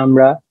 তখন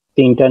আমরা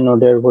 3টা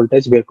নোডের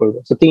ভোল্টেজ বের করবো।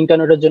 তো 3টা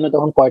নোডের জন্য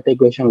তখন কয়টা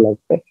ইকুয়েশন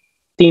লাগবে,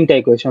 3টা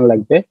ইকুয়েশন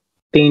লাগবে।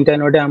 3টা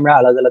নোডে আমরা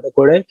আলাদা আলাদা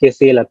করে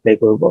KCL অ্যাপ্লাই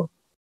করব।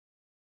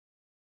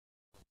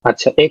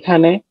 আচ্ছা,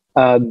 এখানে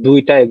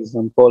 2টা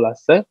এক্সাম্পল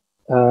আছে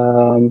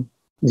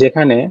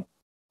যেখানে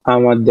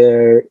আমাদের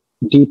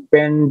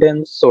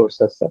ডিপেন্ডেন্ট সোর্স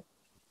আছে।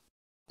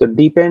 তো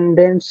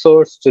ডিপেন্ডেন্ট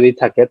সোর্স যদি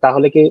থাকে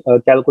তাহলে কি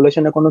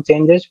ক্যালকুলেশনে কোনো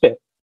চেঞ্জ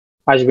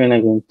আসবে না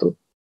কিন্তু।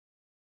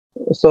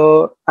 সো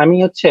আমি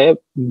হচ্ছে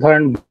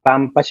ধরেন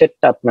বাম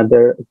পাশেরটা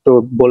আপনাদের একটু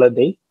বলে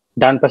দেই,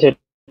 ডান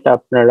পাশেরটা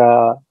আপনারা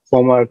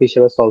হোমওয়ার্ক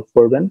হিসেবে সলভ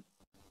করবেন,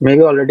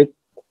 মেবি অলরেডি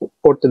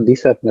করতে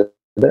দিছে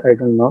আপনাদের, আই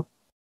ডোন্ট নো।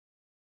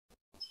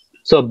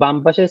 সো বাম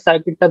পাশের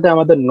সার্কিটটাতে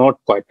আমাদের নোড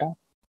কয়টা,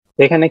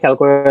 এখানে খেয়াল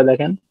করে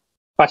দেখেন।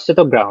 ফার্স্টে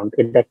তো গ্রাউন্ড,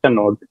 এটা একটা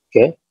নোড,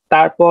 কে।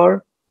 তারপর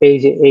এই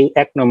যে এই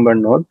 1 নম্বর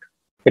নোড,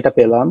 এটা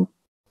পেলাম।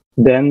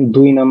 দেন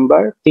 2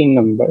 নম্বর, 3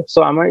 নম্বর। সো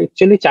আমার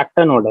অ্যাকচুয়ালি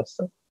 4টা নোড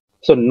আছে।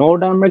 সো নোড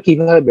আমরা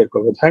কিভাবে বের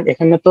করবো, ধরেন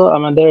এখানে তো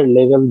আমাদের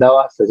লেভেল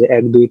দেওয়া আছে যে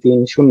 1 2 3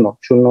 0,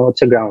 0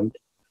 হচ্ছে গ্রাউন্ড।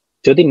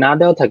 যদি না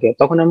দেওয়া থাকে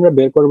তখন আমরা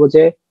বের করবো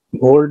যে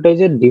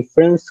ভোল্টেজের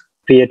ডিফারেন্স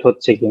ক্রিয়েট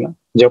হচ্ছে কিনা।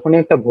 যখনই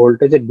একটা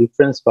ভোল্টেজের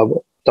ডিফারেন্স পাবো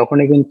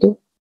তখনই কিন্তু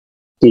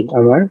কি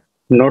আমার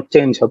নোড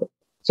চেঞ্জ হবে।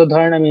 সো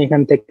ধরেন আমি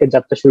এখান থেকে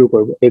যাত্রা শুরু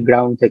করব এই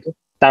গ্রাউন্ড থেকে,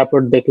 তারপর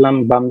দেখলাম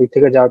বাম দিক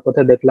থেকে যাওয়ার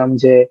পথে দেখলাম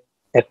যে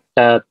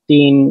একটা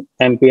 3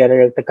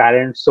 অ্যাম্পিয়ারের একটা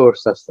কারেন্ট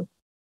সোর্স আছে।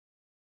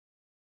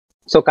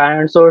 সো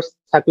কারেন্ট সোর্স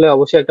থাকলে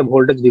অবশ্যই একটা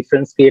ভোল্টেজ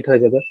ডিফারেন্স ক্রিয়েট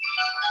হয়ে যাবে।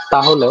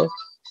 তাহলে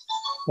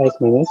এক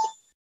মিনিট,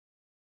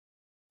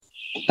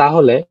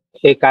 তাহলে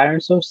এই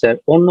কারেন্ট সোর্সের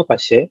অন্য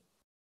পাশে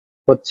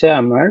হচ্ছে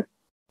আমার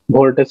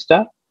ভোল্টেজটা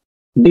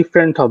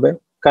ডিফারেন্ট হবে,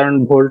 কারণ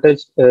ভোল্টেজ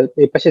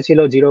এই পাশে ছিল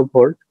 0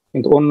 ভোল্ট,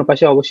 কিন্তু অন্য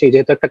পাশে অবশ্যই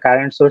যেহেতু একটা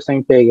কারেন্ট সোর্স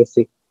আমি পেয়ে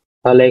গেছি,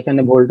 তাহলে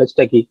এখানে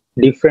ভোল্টেজটা কি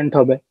ডিফারেন্ট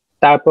হবে।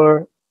 তারপর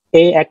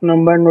এই 1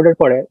 নম্বর নোডের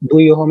পরে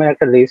 2 ওহমের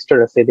একটা রেজিস্টার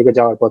আছে এদিকে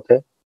যাওয়ার পথে।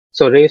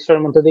 সো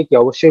রেজিস্টারের মধ্যে দিয়ে কি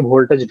অবশ্যই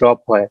ভোল্টেজ ড্রপ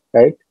হয়,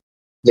 রাইট?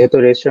 যেহেতু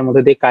রেজিস্টারের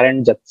মধ্যে দিয়ে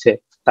কারেন্ট যাচ্ছে,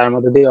 তার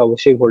মধ্যে দিয়ে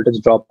অবশ্যই ভোল্টেজ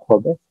ড্রপ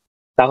হবে।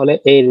 তাহলে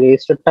এই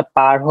রেজিস্টারটা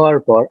পার হওয়ার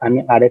পর আমি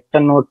আরেকটা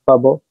নোড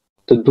পাবো।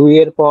 তো 2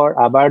 এর পর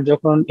আবার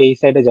যখন এই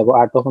সাইডে যাব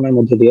 8 ওহমের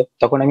মধ্যে দিয়ে,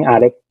 তখন আমি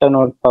আরেকটা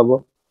নোড পাবো,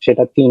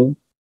 সেটা 3।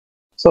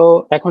 সো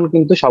এখন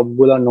কিন্তু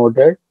সবগুলো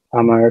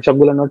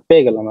নোড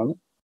পেয়ে গেলাম আমি।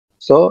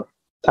 সো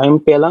আমি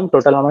পেলাম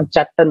টোটাল আমার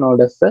 4টা নোড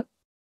আছে।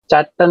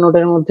 4টা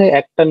নোডের মধ্যে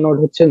একটা নোড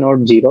হচ্ছে নোড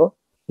 0,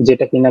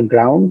 যেটা কিনা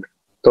গ্রাউন্ড।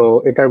 তো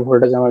এটার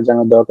ভোল্টেজ আমার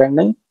জানার দরকার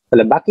নেই।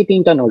 তাহলে বাকি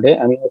 3টা নোডে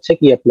আমি হচ্ছে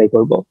কি অ্যাপ্লাই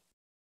করব,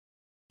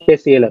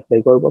 কেসিএল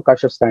অ্যাপ্লাই করব,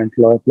 কার্শফস কারেন্ট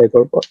ল অ্যাপ্লাই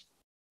করব।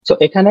 সো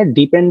এখানে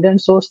ডিপেন্ডেন্ট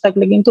সোর্স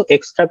থাকলে কিন্তু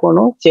এক্সট্রা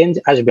কোনো চেঞ্জ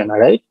আসবে না,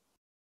 রাইট?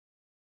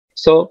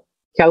 সো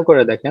খেয়াল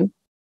করে দেখেন,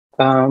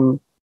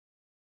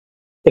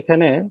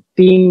 এখানে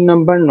 3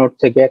 নাম্বার নোড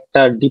থেকে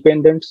একটা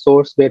ডিপেন্ডেন্ট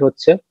সোর্স বের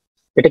হচ্ছে।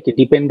 এটা কি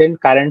dependent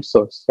current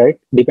source, right?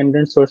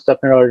 Dependent source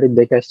আপনারা অলরেডি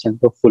দেখে আসছেন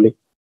হোপফুলি।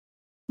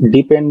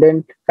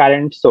 ডিপেন্ডেন্ট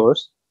কারেন্ট সোর্স,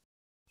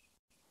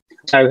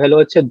 তার ভ্যালু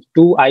হচ্ছে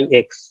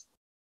 2ix।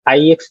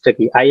 টা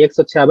কি? ix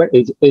হচ্ছে আবার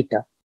এই যে এইটা,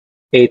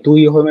 এই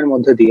 2 ওহমের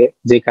মধ্যে দিয়ে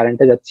যে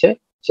কারেন্টটা যাচ্ছে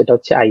সেটা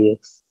হচ্ছে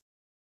ix।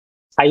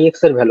 ix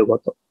এর ভ্যালু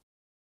কত?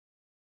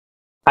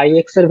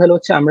 ix এর ভ্যালু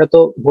হচ্ছে, আমরা তো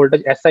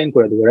ভোল্টেজ অ্যাসাইন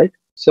করে দেবো, রাইট?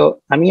 সো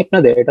আমি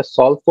আপনাদের এটা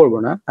সলভ করব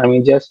না, আমি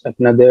জাস্ট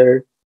আপনাদের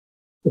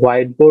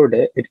হোয়াইট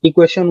বোর্ডে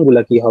ইকুয়েশন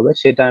গুলা কি হবে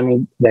সেটা আমি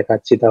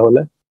দেখাচ্ছি।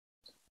 তাহলে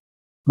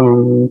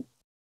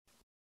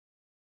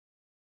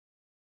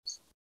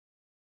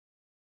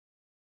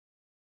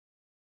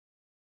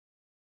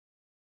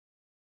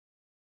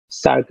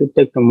সার্কিটটা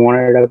একটু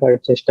মনে রাখার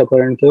চেষ্টা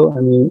করেন কেউ।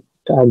 আমি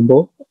রাখবো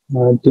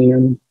 3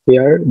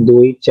 এম্পিয়ার,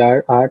 2 4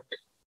 8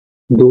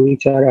 2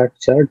 4 8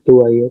 4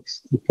 2ix।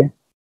 ওকে,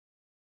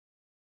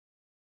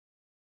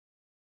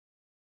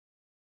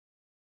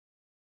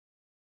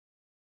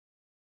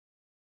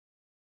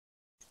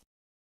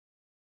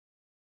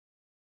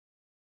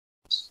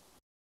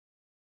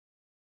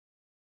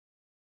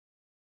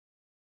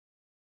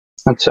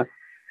 আচ্ছা।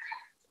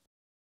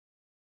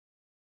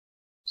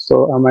 সো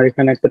আমার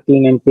এখানে একটা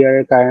 3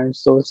 এম্পিয়ারের কারেন্ট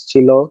সোর্স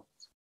ছিল,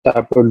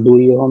 তারপর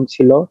 2 ওহম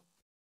ছিল,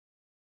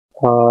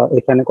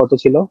 এখানে কত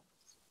ছিল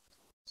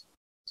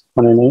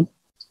মনে নেই,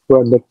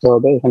 পুরো দেখতে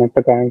হবে। এখানে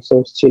একটা কারেন্ট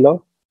সোর্স ছিল,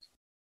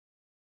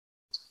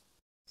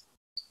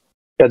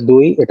 এটা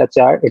 2, এটা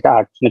 4, এটা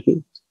 8 নাকি?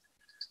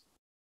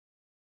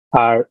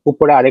 আর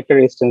উপরে আরেকটা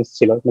রেজিস্ট্যান্স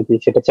ছিল নাকি,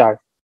 সেটা 4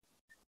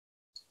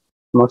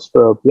 মোস্ট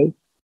প্রবাবলি।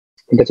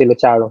 এটা ছিল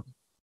 4 ওহম।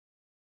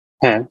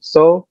 হ্যাঁ,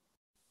 সো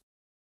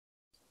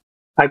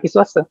আর কিছু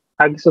আছে?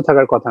 আর কিছু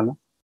থাকার কথা না।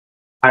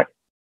 আর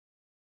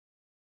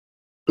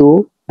 2,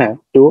 হ্যাঁ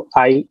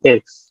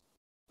 2ix।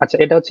 আচ্ছা,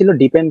 এটা হচ্ছিল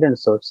ডিপেন্ডেন্ট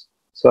সোর্স।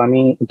 সো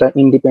আমি এটা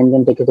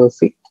ইন্ডিপেন্ডেন্ট থেকে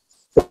বলছি।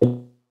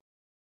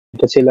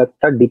 এটা ছিল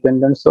একটা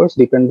ডিপেন্ডেন্ট সোর্স।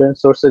 ডিপেন্ডেন্ট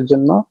সোর্সের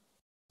জন্য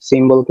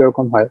সিম্বল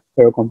কিরকম হয়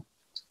এরকম।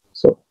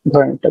 সো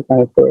ধরেন এটা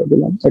কানেক্ট করে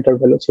দিলাম, এটার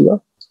ভ্যালু ছিল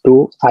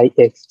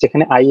 2ix,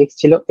 যেখানে ix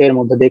ছিল এর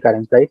মধ্যে দিয়ে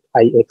কারেন্ট, রাইট?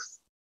 ix।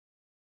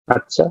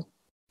 আচ্ছা,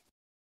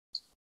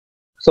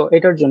 সো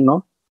এটার জন্য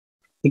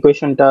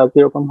ইকুয়েশনটা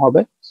কিরকম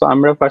হবে? সো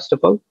আমরা ফার্স্ট অফ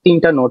অল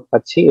 3টা নোড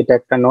পাচ্ছি। এটা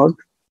একটা নোড,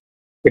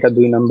 এটা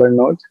 2 নাম্বার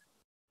নোড,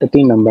 এটা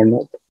 3 নাম্বার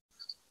নোড।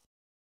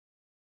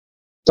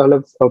 তাহলে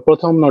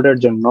প্রথম নোডের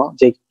জন্য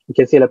যে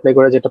কেসিএল অ্যাপ্লাই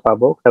করে যেটা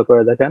পাবো, খেয়াল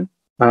করে দেখেন।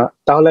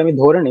 তাহলে আমি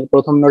ধরে নিই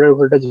প্রথম নোডের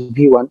ভোল্টেজ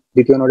V1,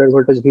 দ্বিতীয় নোডের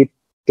ভোল্টেজ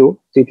V2,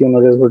 তৃতীয়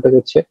নোডের ভোল্টেজ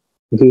হচ্ছে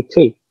V3।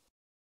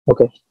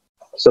 ওকে,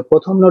 সো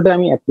প্রথম নোডে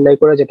আমি অ্যাপ্লাই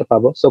করে যেটা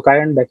পাবো, সো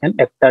কারেন্ট দেখেন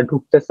একটা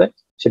ঢুকতেছে,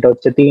 সেটা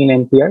হচ্ছে 3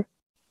 এম্পিয়ার।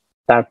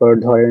 তারপর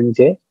ধরেন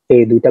যে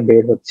এই দুইটা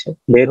বের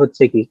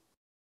হচ্ছে কি,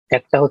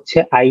 একটা হচ্ছে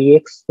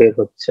ix বের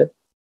হচ্ছে,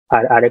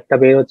 আর আরেকটা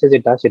বের হচ্ছে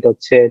সেটা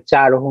হচ্ছে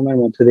 4 ওহমের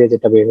মধ্যে দিয়ে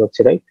যেটা বের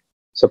হচ্ছে, রাইট?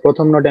 সো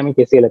প্রথম নোডে আমি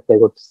কেসিএল অ্যাপ্লাই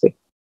করতেছি।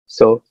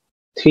 সো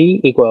 3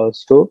 ইকুয়ালস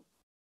টু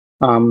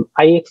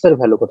ix এর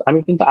ভ্যালু কত? আমি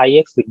কিন্তু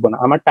ix লিখবো না,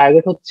 আমার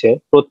টার্গেট হচ্ছে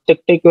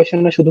প্রত্যেকটা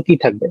ইকুয়েশনে শুধু কি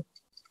থাকবে,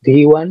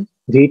 V1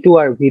 V2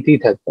 আর V3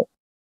 থাকবে।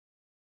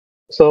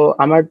 সো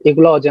আমার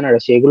এগুলো অজানা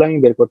রাশি, এগুলো আমি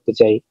বের করতে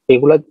চাই।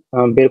 এগুলো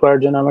বের করার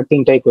জন্য আমার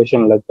 3টা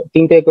ইকুয়েশন লাগবে।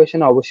 3টা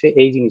ইকুয়েশনে অবশ্যই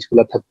এই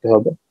জিনিসগুলো থাকতে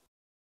হবে।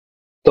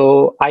 তো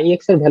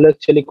ix এর ভ্যালু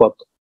অ্যাকচুয়ালি কত?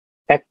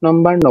 1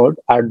 নম্বর নোড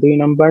আর 2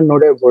 নম্বর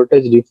নোডের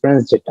ভোল্টেজ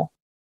ডিফারেন্স যেটা,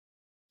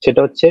 সেটা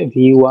হচ্ছে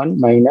V1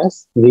 মাইনাস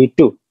V2,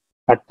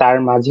 আর তার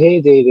মাঝে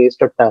যে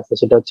রেজিস্টরটা আছে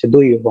সেটা হচ্ছে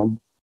 2 ওহম।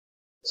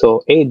 সো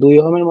এই 2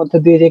 ওহমের মধ্যে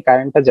দিয়ে যে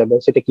কারেন্টটা যাবে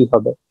সেটা কি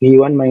হবে,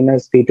 V1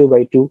 minus V2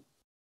 by 2।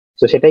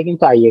 So সেটাই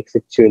কিন্তু ix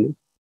অ্যাকচুয়ালি।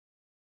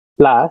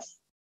 প্লাস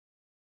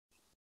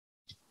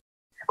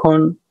এখন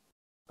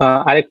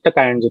আরেকটা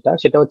কারেন্ট যেটা,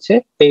 সেটা হচ্ছে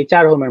এই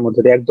 4 ওহমের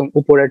মধ্যে দিয়ে, একদম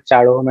উপরের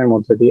 4 ওহমের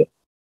মধ্যে দিয়ে,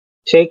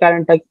 সেই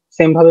কারেন্টটা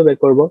সেম ভাবে বের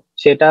করবো।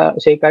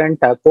 সেই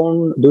কারেন্টটা কোন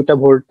দুইটা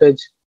ভোল্টেজ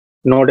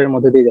নোডের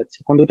মধ্যে দিয়ে যাচ্ছে,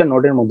 কোন দুইটা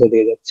নোডের মধ্যে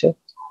দিয়ে যাচ্ছে,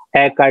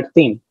 1 আর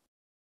 3।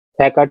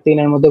 1 আর 3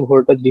 এর মধ্যে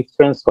ভোল্টেজ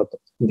ডিফারেন্স কত,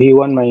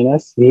 V1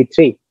 মাইনাস V3,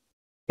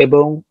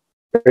 এবং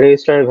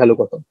রেজিস্টারের ভ্যালু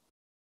কত,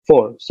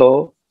 4। সো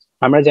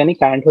আমরা জানি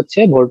কারেন্ট হচ্ছে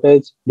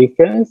ভোল্টেজ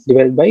ডিফারেন্স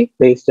ডিভাইড বাই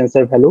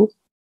রেজিস্ট্যান্সের ভ্যালু।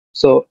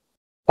 সো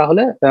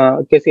তাহলে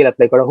কেসিএল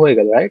অ্যাপ্লাই করা হয়ে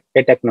গেল, রাইট?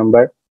 এটা 1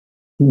 নাম্বার।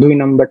 2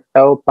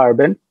 নাম্বারটাও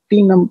পারবেন।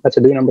 3 নাম্বার,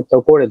 আচ্ছা 2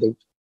 নাম্বারটাও করে দিই।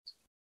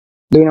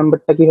 2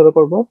 নাম্বারটা কিভাবে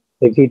করব?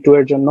 V2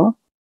 এর জন্য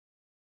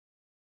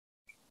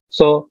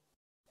সো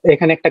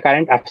এখানে একটা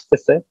কারেন্ট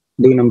আসতেছে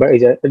 2 নাম্বার, এই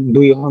যে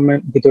 2 ওহমের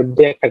ভিতর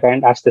দিয়ে একটা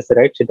কারেন্ট আসতেছে,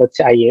 রাইট? সেটা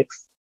হচ্ছে IX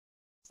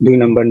 2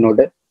 নাম্বার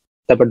নোডে।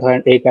 তারপর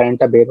ধরেন এই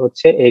কারেন্টটা বের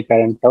হচ্ছে, এই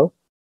কারেন্টটাও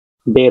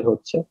বের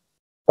হচ্ছে।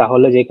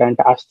 তাহলে যে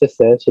কারেন্টটা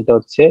আসতেছে সেটা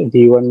হচ্ছে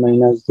V1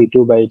 minus V2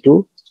 by 2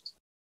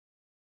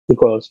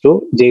 equals to,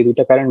 যে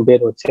দুইটা কারেন্ট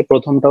বের হচ্ছে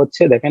প্রথমটা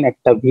হচ্ছে দেখেন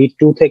একটা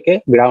V2 থেকে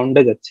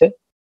গ্রাউন্ডে যাচ্ছে,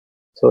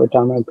 তো এটা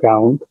আমার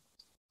গ্রাউন্ড,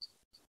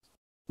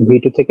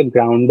 V2 থেকে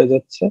গ্রাউন্ডে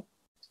যাচ্ছে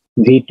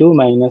V2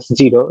 মাইনাস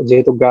 0,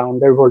 যেহেতু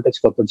গ্রাউন্ডের ভোল্টেজ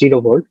কত 0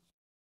 ভোল্ট,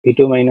 V2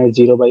 মাইনাস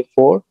 0 বাই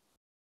 4।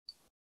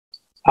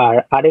 আর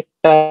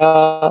আরেকটা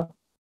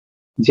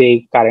যে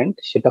কারেন্ট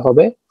সেটা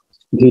হবে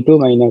V2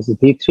 মাইনাস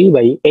V3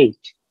 বাই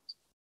 8।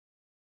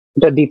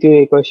 এটা দ্বিতীয়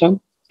ইকুয়েশন।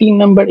 3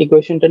 নাম্বার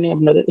ইকুয়েশনটা নিয়ে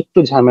আপনাদের একটু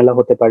ঝামেলা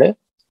হতে পারে,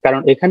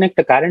 কারণ এখানে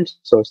একটা কারেন্ট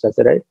সোর্স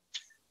আছে, রাইট?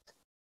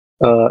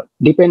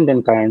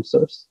 ডিপেন্ডেন্ট কারেন্ট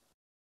সোর্স,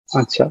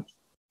 আচ্ছা,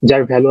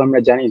 যার ভ্যালু আমরা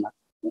জানি না।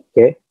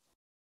 ওকে,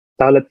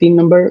 তাহলে 3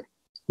 নাম্বার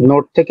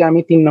নোড থেকে আমি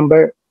 3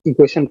 নাম্বার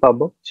ইকুয়েশন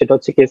পাবো, সেটা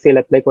হচ্ছে কেসিএল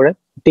অ্যাপ্লাই করে।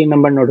 3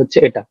 নাম্বার নোড হচ্ছে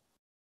এটা।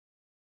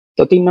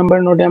 তো 3 নাম্বার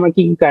নোডে আমার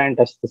কি কারেন্ট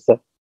আসতেছে?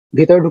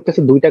 ভিতরে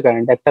ঢুকতেছে দুইটা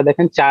কারেন্ট, একটা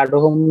দেখেন 4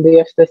 ওহম দিয়ে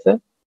আসতেছে,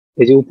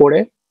 এই যে উপরে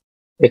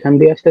এখান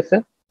দিয়ে আসতেছে,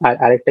 আর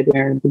আরেকটা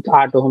কারেন্ট কিন্তু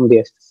 8 ওহম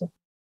দিয়ে আসতেছে।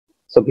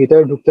 তো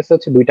ভিতরে ঢুকতেছে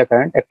হচ্ছে দুইটা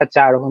কারেন্ট, একটা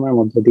 4 ওহমের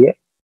মধ্যে দিয়ে।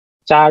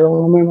 4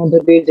 ওহমের মধ্যে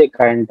দিয়ে যে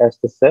কারেন্ট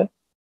আসতেছে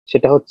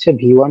সেটা হচ্ছে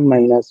V1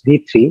 মাইনাস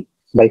V3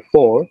 বাই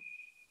 4।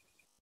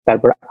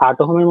 তারপর 8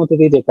 ওহমের মধ্যে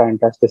দিয়ে যে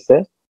কারেন্ট আসতেছে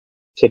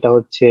সেটা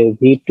হচ্ছে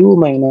V2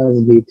 minus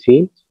V3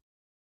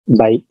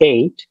 by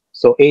 8।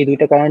 So এই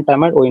দুইটা কারেন্ট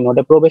আমার ওই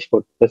নোডে প্রবেশ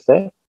করতেছে,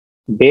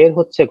 বের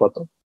হচ্ছে কত?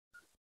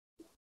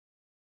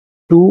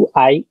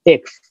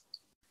 2IX।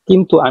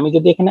 কিন্তু আমি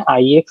যদি এখানে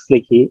IX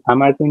লিখি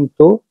আমার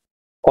কিন্তু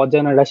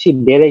অজানা রাশি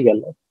বেড়ে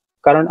গেল,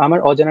 কারণ আমার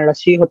অজানা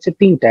রাশি হচ্ছে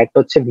তিনটা, একটা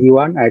হচ্ছে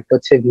V1, আর একটা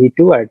হচ্ছে V2,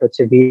 আর একটা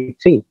হচ্ছে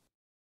V3।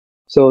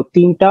 সো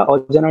তিনটা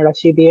অজানা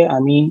রাশি দিয়ে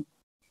আমি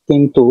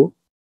কিন্তু,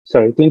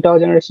 সরি, তিনটা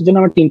অজানা রাশির জন্য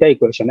আমার তিনটা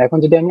ইকুয়েশন। এখন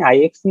যদি আমি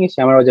IX নিয়ে এসে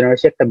আমার অজানা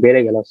রাশি একটা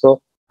বেড়ে গেল, সো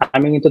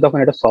আমি কিন্তু তখন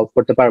এটা সলভ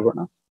করতে পারবো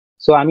না।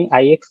 সো আমি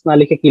IX না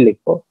লিখে কি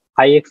লিখবো?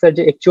 IX এর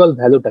যে অ্যাকচুয়াল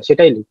ভ্যালুটা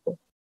সেটাই লিখবো।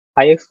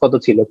 IX কত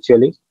ছিল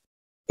অ্যাকচুয়ালি?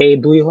 এই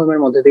 2 ওহমের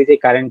মধ্যে দিয়ে যে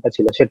কারেন্টটা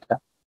ছিল সেটা।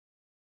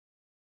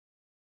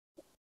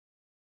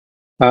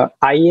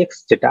 IX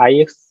যেটা,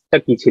 IX টা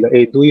কি ছিল?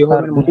 এই 2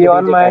 ওহমের মধ্যে দিয়ে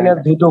V1 যে মাইনাস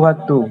কারেন্ট। V2 ভাগ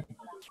 2।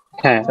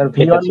 হ্যাঁ, স্যার এটা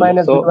V1 ছিল।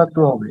 মাইনাস সো V2 ভাগ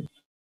 2 হবে।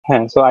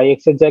 হ্যাঁ, সো IX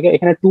এর জায়গায়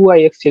এখানে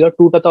 2IX ছিল,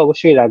 2টা তো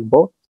অবশ্যই রাখবো,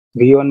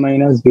 V1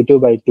 মাইনাস V2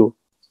 বাই 2।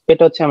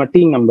 এটা হচ্ছে আমার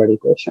 3 নাম্বার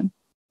ইকুয়েশন।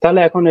 তাহলে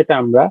এখন এটা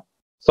আমরা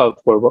সলভ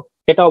করব।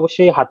 এটা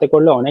অবশ্যই হাতে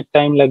করলে অনেক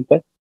টাইম লাগবে।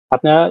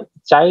 আপনারা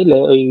চাইলে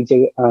ওই যে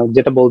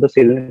যেটা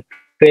বলতেছিলেন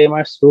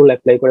ক্রেমার্স রুল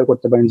অ্যাপ্লাই করে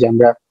করতে পারেন, যে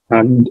আমরা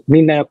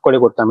নির্ণায়ক করে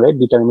করতাম, রাইট?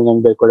 ডিটারমিনেন্ট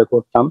বের করে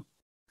করতাম,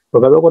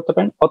 ওভাবেও করতে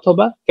পারেন,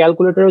 অথবা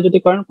ক্যালকুলেটরও যদি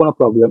করেন কোনো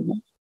প্রবলেম নেই।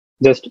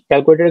 জাস্ট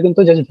ক্যালকুলেটরে কিন্তু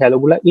জাস্ট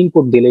ভ্যালুগুলা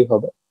ইনপুট দিলেই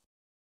হবে।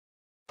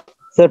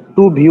 Sir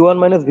 2V1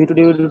 minus V2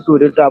 divided 2,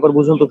 এটা আবার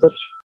বুঝুন তো স্যার।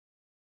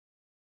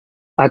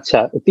 আচ্ছা,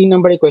 3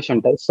 নাম্বার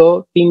ইকুয়েশনটা। সো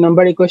 3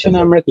 নাম্বার ইকুয়েশনে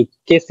আমরা কি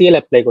কেসিএল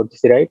অ্যাপ্লাই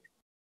করতেছি, রাইট?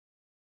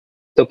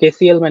 তো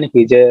কেসিএল মানে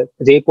কি, যে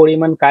যেই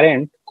পরিমাণ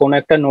কারেন্ট কোন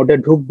একটা নোডে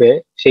ঢুকবে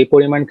সেই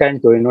পরিমাণ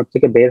কারেন্ট ওই নোড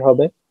থেকে বের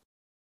হবে।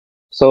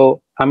 সো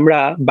আমরা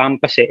বাম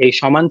পাশে এই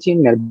সমান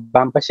চিহ্নের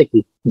বাম পাশে কি,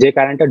 যে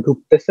কারেন্টটা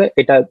ঢুকতেছে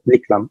এটা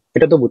লিখলাম।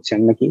 এটা তো বুঝছেন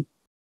নাকি,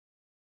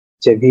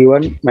 যে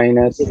V1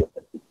 মাইনাস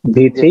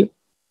V3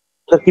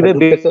 স্যার কিভাবে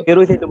বের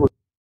হইছে এটা বুঝুন।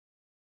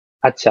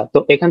 আচ্ছা, তো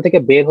এখান থেকে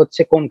বের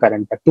হচ্ছে কোন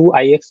কারেন্টটা?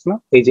 2IX না?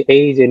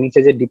 এই যে নিচে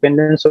যে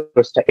ডিপেন্ডেন্ট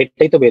সোর্সটা,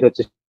 এটাই তো বের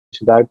হচ্ছে,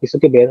 শুধু আর কিছু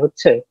কি বের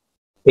হচ্ছে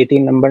এই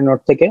 3 নাম্বার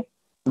নোড থেকে?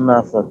 না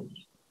স্যার।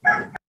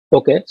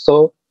 ওকে, সো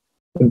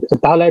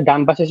তাহলে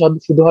ডান পাশে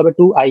শুধু হবে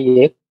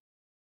 2IX।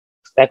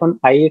 এখন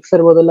IX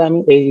এর বদলে আমি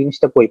এই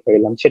জিনিসটা কই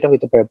পাইলাম, সেটা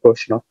হইতে পারে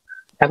প্রশ্ন।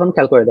 এখন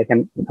খেয়াল করে দেখেন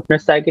আপনার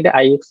সার্কিটে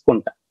IX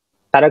কোনটা,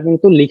 তারা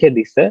কিন্তু লিখে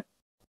দিছে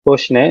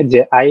প্রশ্নে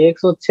যে IX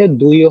হচ্ছে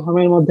 2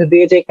 ওহমের মধ্যে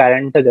দিয়ে যে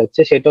কারেন্টটা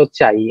যাচ্ছে সেটা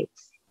হচ্ছে IX।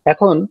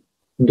 এখন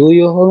 2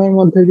 ওহমের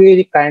মধ্যে দিয়ে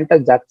যে কারেন্টটা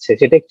যাচ্ছে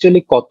সেটা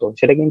অ্যাকচুয়ালি কত,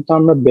 সেটা কিন্তু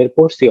আমরা বের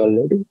করছি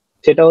অলরেডি।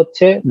 সেটা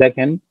হচ্ছে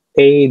দেখেন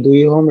এই 2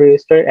 ওহম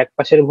রেজিস্টারের এক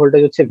পাশের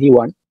ভোল্টেজ হচ্ছে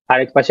V1, আর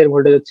এক পাশের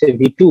ভোল্টেজ হচ্ছে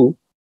V2।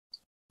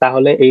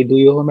 তাহলে এই 2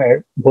 ওহমের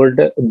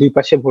ভোল্টেজ, দুই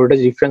পাশে ভোল্টেজ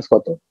ডিফারেন্স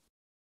কত?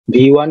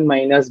 V1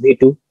 minus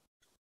V2,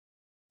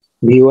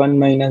 V1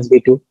 minus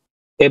V2,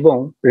 এবং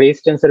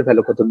রেজিস্ট্যান্সের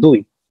ভ্যালু কত? 2।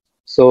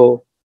 সো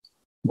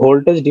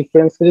ভোল্টেজ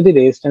ডিফারেন্সকে যদি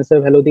রেজিস্ট্যান্সের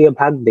ভ্যালু দিয়ে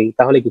ভাগ দেই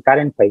তাহলে কি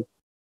কারেন্ট পাই?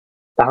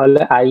 তাহলে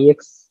IX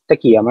টা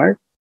কি আমার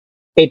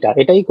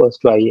এটাই equals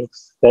to IX,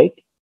 right?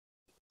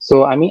 So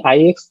আমি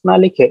IX না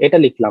লিখে এটা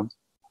লিখলাম।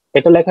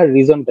 এটা লেখার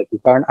রিজনটা কি?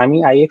 কারণ আমি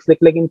IX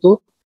লিখলে কিন্তু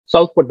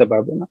সলভ করতে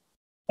পারবো না।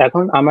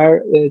 এখন আমার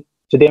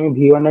যদি আমি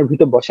V1 আর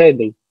V2 বসায়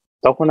দেই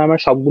তখন আমার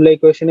সবগুলো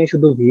ইকুয়েশনে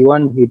শুধু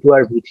V1, V2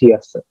 আর V3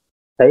 আসছে,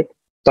 রাইট?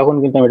 তখন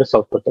কিন্তু আমি এটা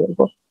সলভ করতে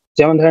পারবো।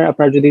 যেমন ধরেন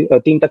আপনার যদি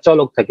তিনটা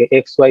চলক থাকে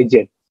এক্স ওয়াই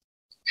জেড,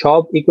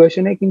 সব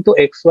ইকুয়েশনে কিন্তু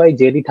এক্স ওয়াই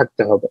জেডই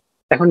থাকতে হবে।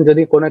 এখন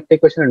যদি কোনো একটা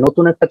ইকুয়েশনে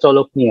নতুন একটা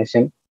চলক নিয়ে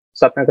আসেন,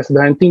 তো আপনার কাছে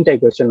ধরেন তিনটা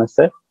ইকুয়েশন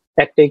আছে,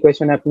 একটা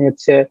ইকুয়েশনে আপনি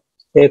হচ্ছে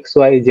এক্স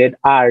ওয়াই জেড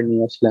আর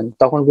নিয়ে আসলেন,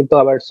 তখন কিন্তু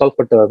আবার সলভ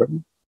করতে পারবেন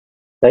না,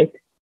 রাইট?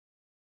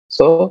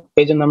 সো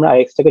এই জন্য আমরা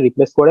আইএক্স টাকে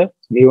রিপ্লেস করে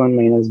v1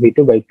 মাইনাস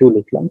v2/2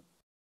 লিখলাম।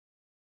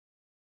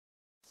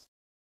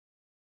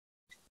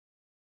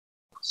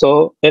 সো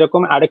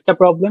এরকম আরেকটা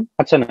প্রবলেম,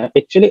 আচ্ছা না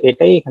অ্যাকচুয়ালি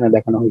এটাই এখানে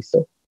দেখানো হয়েছে,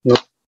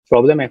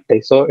 প্রবলেম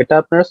একটাই। সো এটা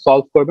আপনারা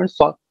সলভ করবেন,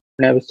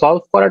 মানে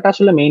সলভ করাটা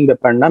আসলে মেইন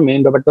ব্যাপার না,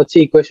 মেইন ব্যাপারটা হচ্ছে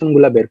ইকুয়েশন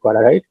গুলা বের করা,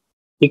 রাইট?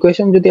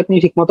 ইকুয়েশন যদি আপনি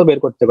ঠিক মতো বের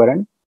করতে পারেন,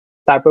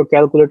 তারপর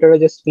ক্যালকুলেটরে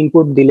জাস্ট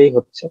ইনপুট দিলেই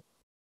হচ্ছে।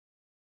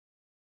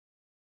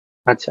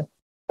 আচ্ছা,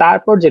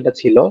 তারপর যেটা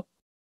ছিল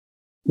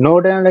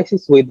node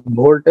analysis with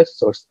voltage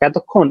source.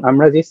 এতক্ষণ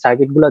আমরা যে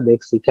সার্কিট গুলা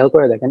দেখছি, খেয়াল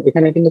করে দেখেন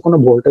এখানে কিন্তু কোনো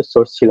ভোল্টেজ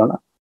সোর্স ছিল না।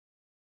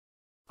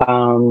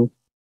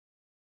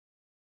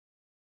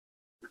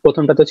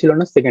 প্রথমটা তো ছিল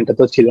না, সেকেন্ডটা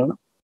তো ছিল না।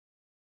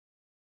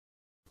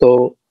 তো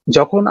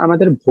যখন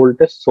আমাদের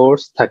ভোল্টেজ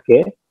সোর্স থাকে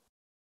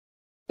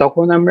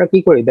তখন আমরা কি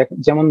করি দেখেন,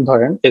 যেমন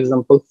ধরেন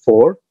এক্সাম্পল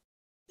 4,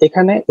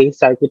 এখানে এই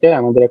সার্কিটে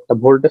আমাদের একটা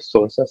ভোল্টেজ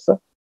সোর্স আছে।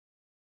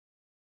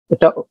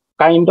 এটা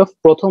কাইন্ড অফ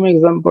প্রথম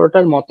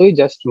এক্সাম্পলটার মতোই,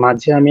 জাস্ট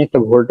মাঝে আমি একটা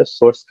ভোল্টেজ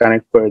সোর্স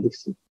কানেক্ট করে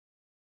দিচ্ছি।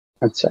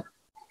 আচ্ছা,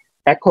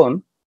 এখন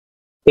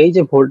এই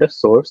যে ভোল্টেজ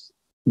সোর্স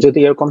যদি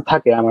এরকম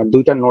থাকে আমার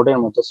দুইটা নোডের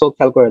মতো, সো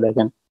খেয়াল করে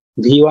দেখেন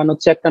v1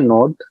 হচ্ছে একটা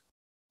নোড,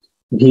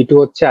 v2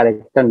 হচ্ছে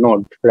আরেকটা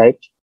নোড,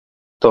 রাইট?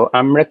 তো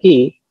আমরা কি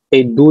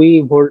এই 2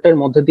 ভোল্টের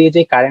মধ্যে দিয়ে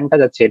যে কারেন্টটা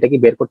যাচ্ছে এটা কি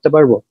বের করতে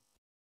পারবো?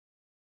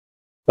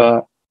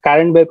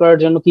 কারেন্ট বের করার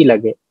জন্য কি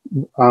লাগে?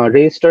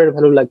 রেজিস্টরের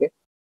ভ্যালু লাগে,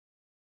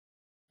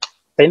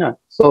 তাই না?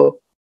 সো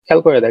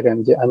খেয়াল করে দেখেন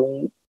যে আমি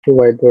একটু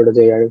হোয়াইট বোর্ডে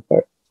যাই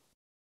আরেকবার।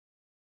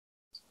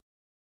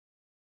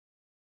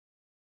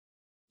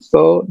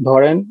 সো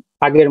ধরেন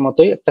আগের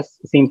মতোই একটা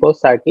সিম্পল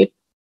সার্কিট,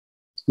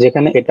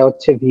 যেখানে এটা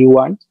হচ্ছে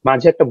v1,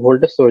 মাঝে একটা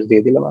ভোল্টেজ সোর্স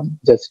দিয়ে দিলাম আমি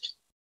জাস্ট,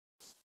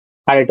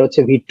 আর এটা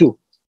হচ্ছে v2।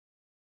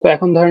 তো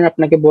এখন ধরেন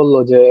আপনাকে বললো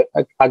যে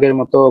আগের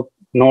মতো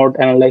নোড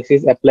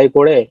অ্যানালাইসিস অ্যাপ্লাই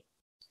করে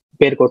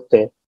বের করতে,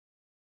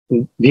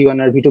 v1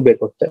 আর v2 বের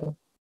করতে।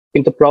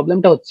 কিন্তু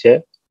প্রবলেমটা হচ্ছে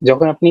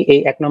যখন আপনি এই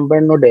 1 নম্বর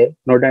নোডে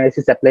নোড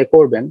অ্যানালাইসিস অ্যাপ্লাই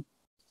করবেন,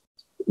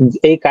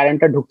 এই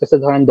কারেন্টটা ঢুকতেছে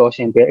ধরেন 10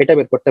 এম্পিয়ার, এটা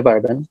বের করতে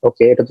পারবেন,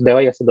 ওকে, এটা তো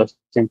দেওয়াই আছে 10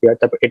 এম্পিয়ার।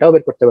 তারপর এটাও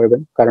বের করতে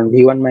পারবেন, কারণ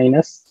v1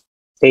 মাইনাস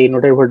এই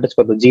নোডের ভোল্টেজ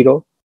কত, 0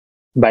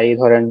 বাই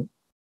ধরেন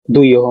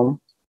 2 ওহম,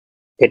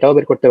 এটাও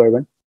বের করতে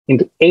পারবেন।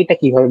 কিন্তু এইটা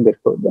কিভাবে বের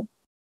করবেন?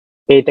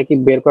 এইটা কি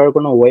বের করার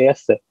কোনো ওয়ে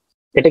আছে?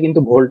 এটা কিন্তু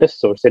ভোল্টেজ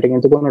সোর্স, এটা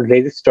কিন্তু কোনো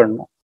রেজিস্টর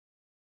না।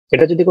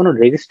 এটা যদি কোনো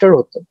রেজিস্টর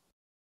হতো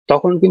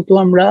তখন কিন্তু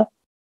আমরা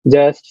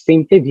just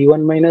simply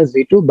v1 minus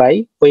v2 by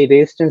ওই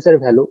রেজিস্ট্যান্সের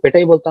ভ্যালু,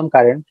 এটাই বলতাম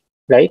কারেন্ট,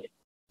 রাইট?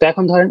 তো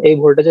এখন ধরেন এই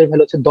ভোল্টেজের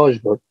ভ্যালু হচ্ছে 10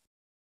 ভোল্ট।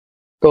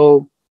 তো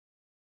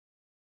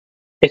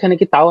এখানে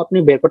কি তাও আপনি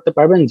বের করতে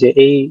পারবেন যে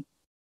এই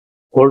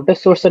ভোল্টেজ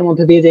সোর্সের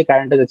মধ্যে দিয়ে যে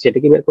কারেন্টটা যাচ্ছে এটা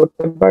কি বের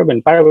করতে পারবেন?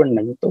 পারবেন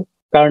না কিন্তু,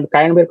 কারণ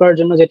কারেন্ট বের করার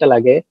জন্য যেটা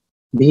লাগে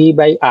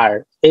v/r,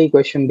 এই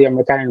কোয়েশ্চেন দিয়ে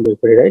আমরা কারেন্ট বের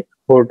করি, রাইট?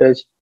 ভোল্টেজ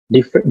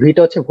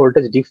ভিটা হচ্ছে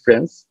ভোল্টেজ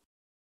ডিফারেন্স,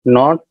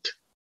 নট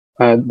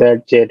দ্যাট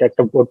যে এটা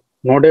একটা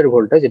নোডের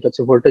ভোল্টেজ, এটা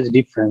হচ্ছে voltage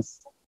difference.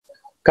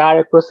 Car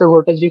অ্যাক্রসে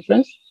voltage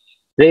difference?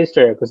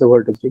 Register অ্যাক্রসে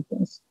voltage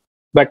difference.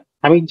 But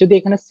আমি যদি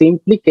এখানে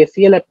সিম্পলি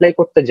কেসিএল অ্যাপ্লাই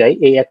করতে যাই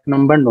এই 1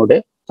 নম্বর নোডে,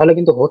 তাহলে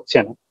কিন্তু হচ্ছে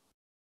না।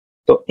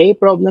 তো এই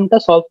প্রবলেমটা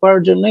সলভ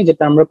করার জন্যই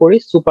যেটা আমরা করি,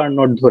 সুপার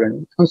নোড ধরে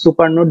নিই। এখন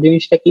সুপার নোড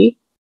জিনিসটা কি?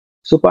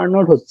 সুপার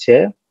নোড হচ্ছে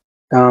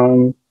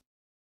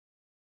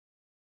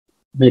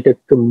এটা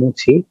একটু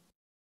মুছি।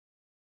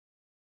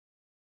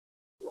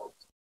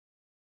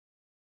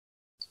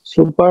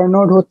 সুপার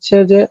নোড হচ্ছে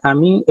যে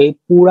আমি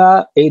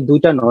এই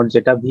দুইটা নোড,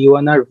 যেটা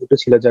v1 আর v2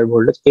 ছিল যার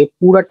ভোল্টেজ, এই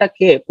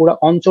পুরা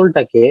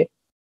অঞ্চলটাকে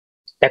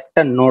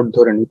একটা নোড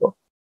ধরে নিব,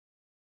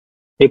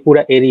 এই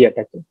পুরা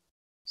এরিয়াটাকে।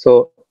 সো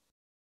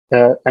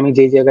আমি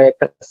যে জায়গায়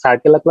একটা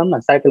সার্কেল আঁকলাম না,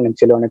 সার্কেল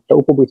ছিল অনেকটা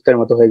উপবৃত্তের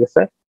মতো হয়ে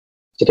গেছে,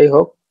 যেটাই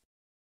হোক,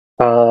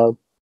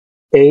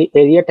 এই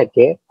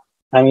এরিয়াটাকে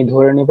আমি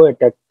ধরে নিব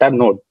এটা একটা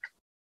নোড।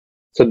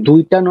 তো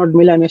দুইটা নোড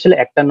মিলে আমি আসলে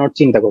একটা নোড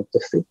চিন্তা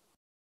করতেছি,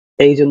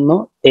 এই জন্য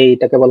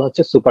এইটাকে বলা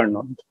হচ্ছে সুপার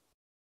নোড।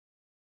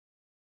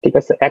 ঠিক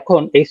আছে,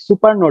 এখন এই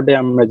সুপার নোডে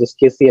আমরা জাস্ট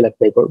কেসিএল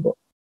অ্যাপ্লাই করব।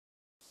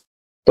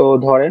 তো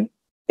ধরেন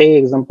এই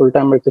এক্সাম্পলটা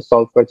আমরা একটু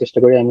সলভ করার চেষ্টা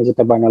করি। আমি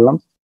যেটা বানালাম,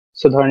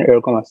 সো ধরেন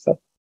এরকম আছে,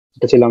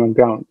 এটা ছিল আমার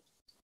গ্রাউন্ড।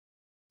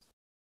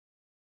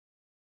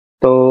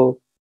 তো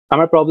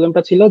আমার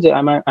প্রবলেমটা ছিল যে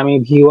আমি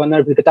v1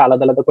 আর v2 তে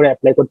আলাদা আলাদা করে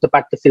অ্যাপ্লাই করতে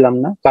পারতেছিলাম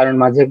না, কারণ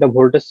মাঝে একটা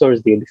ভোল্টেজ সোর্স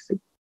দিয়ে দিচ্ছি।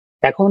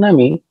 এখন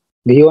আমি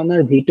v1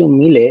 আর v2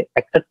 মিলে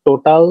একটা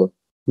টোটাল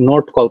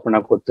নোড কল্পনা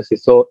করতেছি।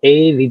 সো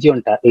এই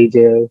রিজিয়নটা, এই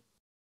যে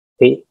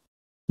এই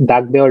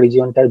দাগ দেওয়া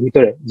রিজিয়নটার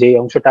ভিতরে যে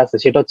অংশটা আছে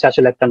সেটা হচ্ছে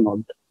আসলে একটা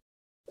নোড।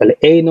 তাহলে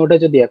এই নোডে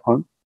যদি এখন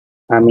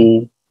আমি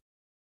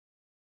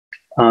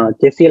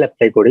কেসিএল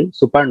অ্যাপ্লাই করি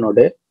সুপার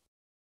নোডে,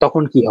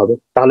 তখন কি হবে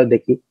তাহলে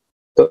দেখি।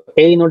 তো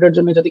এই নোডের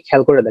জন্য যদি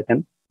খেয়াল করে দেখেন,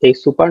 এই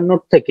সুপার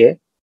নোড থেকে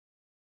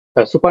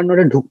সুপার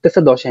নোডে ঢুকতেছে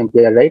 10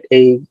 এম্পিয়ার, রাইট?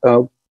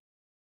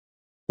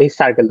 এই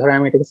সার্কেল, ধরেন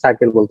আমি এটাকে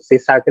সার্কেল বলছি,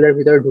 এই সার্কেলের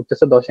ভিতরে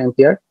ঢুকতেছে 10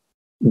 অ্যাম্পিয়ার,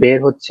 বের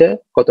হচ্ছে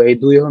কত, এই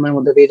 2 ওহমের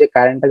মধ্যে দিয়ে যে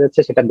কারেন্টটা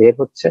যাচ্ছে সেটা বের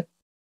হচ্ছে,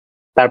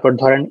 তারপর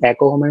ধরেন 1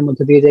 ওহমের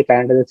মধ্যে দিয়ে যে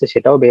কারেন্টটা যাচ্ছে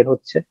সেটাও বের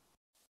হচ্ছে,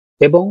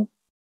 এবং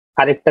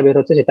আরেকটা বের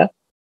হচ্ছে সেটা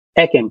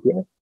 1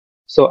 অ্যাম্পিয়ার।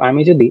 সো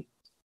আমি যদি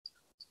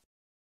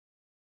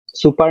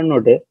সুপার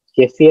নোডে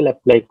কেসিএল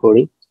অ্যাপ্লাই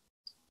করি,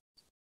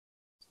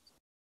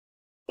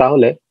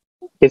 তাহলে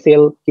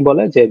কেসিএল কি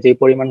বলে যে যে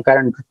পরিমাণ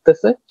কারেন্ট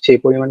ঢুকতেছে সেই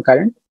পরিমাণ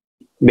কারেন্ট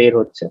বের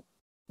হচ্ছে।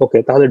 ওকে,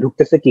 তাহলে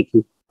ঢুকতেছে কি কি,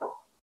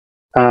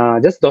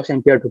 জাস্ট 10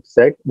 অ্যাম্পিয়ার ঢুকছে,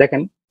 রাইট?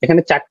 দেখেন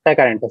এখানে 4টা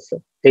কারেন্ট আছে,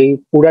 এই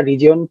পুরা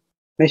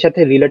রিজিয়নের সাথে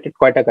রিলেটেড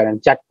কয়টা কারেন্ট,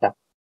 4টা।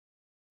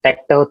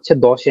 একটা হচ্ছে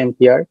 10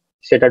 অ্যাম্পিয়ার,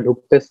 সেটা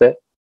ঢুকতেছে,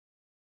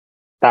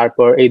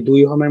 তারপর এই 2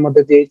 ওহমের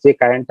মধ্যে দিয়ে যে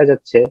কারেন্টটা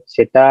যাচ্ছে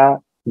সেটা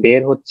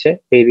বের হচ্ছে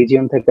এই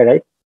রিজিয়ন থেকে,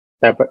 রাইট?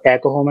 তারপর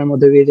 1 ওহমের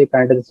মধ্যে দিয়ে যে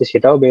কারেন্টটা যাচ্ছে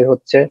সেটাও বের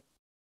হচ্ছে,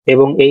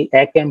 এবং এই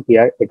 1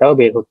 অ্যাম্পিয়ার এটাও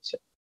বের হচ্ছে।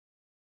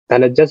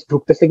 তাহলে জাস্ট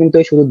ঢুকতেছে কিন্তু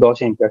এই শুধু 10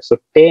 ampere. So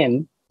 10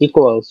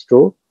 equals to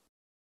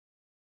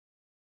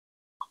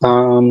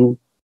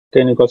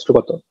 10 equals to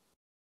কত,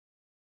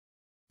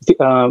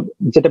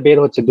 যেটা বের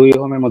হচ্ছে 2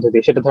 ওহমের মধ্যে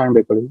দিয়ে, সেটা ধরেন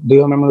বের করি। 2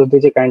 ওহমের মধ্যে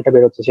দিয়ে যে কারেন্টটা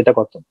বের হচ্ছে সেটা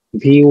কত,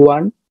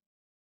 V1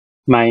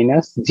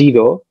 মাইনাস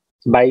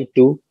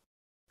 0/2,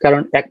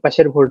 কারণ এক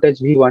পাশের ভোল্টেজ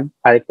V1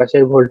 আর এক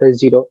পাশের voltage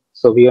 0,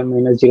 so V1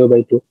 minus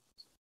 0/2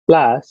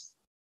 plus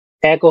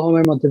 1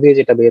 ওহমের মধ্যে দিয়ে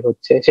যেটা বের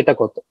হচ্ছে সেটা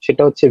কত,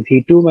 সেটা হচ্ছে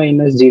V2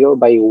 মাইনাস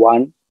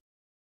 0/1,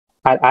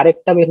 আর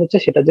আরেকটা বের হচ্ছে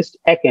সেটা জাস্ট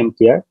 1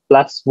 অ্যাম্পিয়ার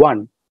প্লাস 1।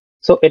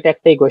 সো এটা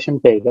একটা ইকুয়েশন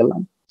পেয়ে গেলাম,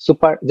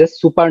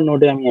 সুপার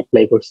নোডে আমি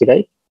অ্যাপ্লাই করছি,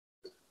 রাইট?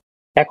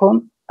 এখন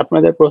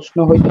আপনাদের প্রশ্ন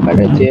হইতে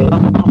পারে যে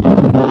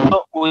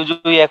ওই যে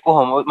 1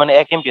 ওহম মানে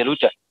 1 অ্যাম্পিয়ার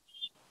ওইটা,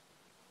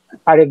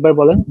 আরেকবার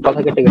বলেন, কথা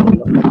কেটে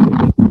গেছিল।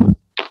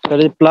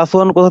 তাহলে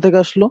 +1 কোথা থেকে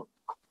আসলো?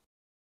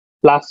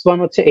 +1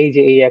 হচ্ছে এই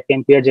যে এই 1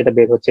 অ্যাম্পিয়ার যেটা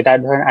বের হচ্ছে, এটা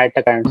ধরেন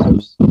আরেকটা current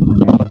source.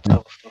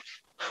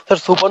 Sir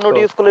super node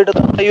use করলে এটা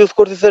তো ইউজ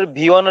করছি স্যার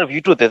V1 আর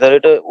V2 তে, স্যার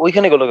এটা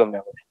ওইখানে গেল কেমনে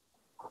আবার?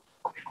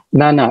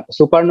 না না,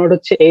 সুপার নোড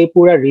হচ্ছে এই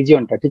পুরা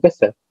রিজিয়নটা, ঠিক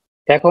আছে?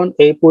 এখন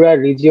এই পুরা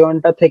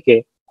রিজিয়নটা থেকে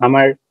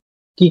আমার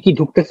কি কি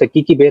ঢুকতেছে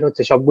কি কি বের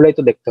হচ্ছে সবগুলাই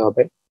তো দেখতে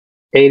হবে।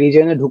 এই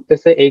রিজিয়নে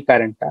ঢুকতেছে এই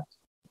কারেন্টটা,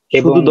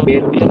 এবং শুধু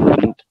বের হচ্ছে,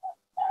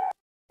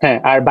 হ্যাঁ,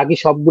 আর বাকি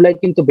সবগুলাই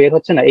কিন্তু বের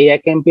হচ্ছে না, এই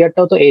 1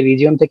 অ্যাম্পিয়ারটাও তো এই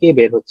রিজিয়ন থেকেই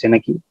বের হচ্ছে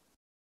নাকি?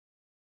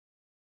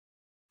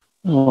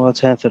 ও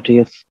আচ্ছা আচ্ছা ঠিক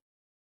আছে।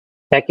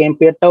 1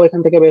 অ্যাম্পিয়ারটাও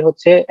এখান থেকে বের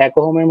হচ্ছে, 1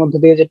 ওহমের মধ্যে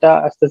দিয়ে যেটা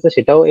আসতেছে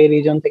সেটাও এই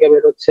রিজিয়ন থেকে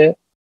বের হচ্ছে,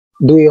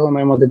 2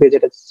 ওহমের মধ্যে দিয়ে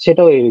যেটা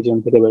সেটাও এই রিজিয়ন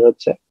থেকে বের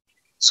হচ্ছে।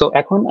 সো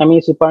এখন আমি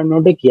সুপার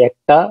নোডে কি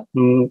একটা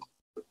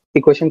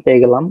ইকুয়েশন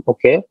পেয়ে গেলাম,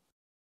 ওকে,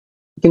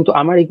 কিন্তু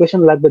আমার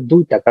ইকুয়েশন লাগবে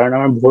 2টা, কারণ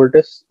আমার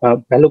ভোল্টেজ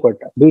ভ্যালু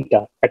কয়টা, 2টা,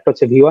 একটা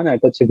হচ্ছে V1 আর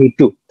একটা হচ্ছে V2।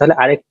 তাহলে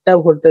আরেকটা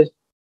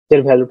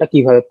ভোল্টেজের ভ্যালুটা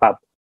কিভাবে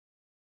পাবো?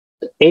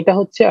 এটা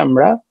হচ্ছে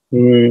আমরা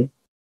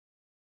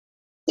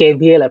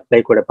KVL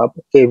অ্যাপ্লাই করে পাবো,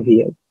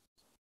 KVL।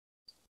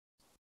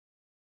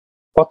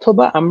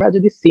 অথবা আমরা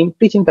যদি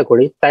সিম্পলি চিন্তা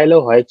করি তাহলেও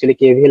হয়, অ্যাকচুয়ালি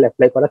KVL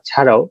অ্যাপ্লাই করা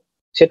ছাড়াও।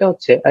 সেটা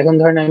হচ্ছে, এখন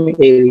ধরেন আমি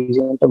এই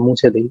রিজিয়নটা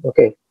মুছে দিই,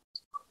 ওকে,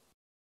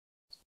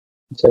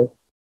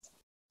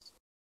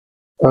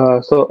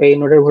 সো এই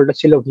নোডের ভোল্টেজ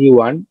ছিল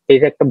V1,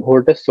 এটা একটা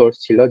ভোল্টেজ সোর্স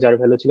ছিল যার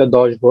ভ্যালু ছিল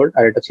 10 ভোল্ট,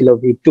 আর এটা ছিল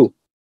V2।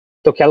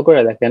 তো খেয়াল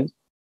করে দেখেন,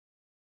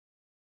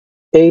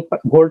 এই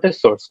ভোল্টেজ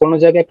সোর্স, কোন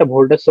জায়গায় একটা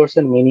ভোল্টেজ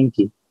সোর্সের মিনিং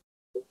কি,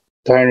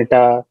 ধরেন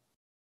এটা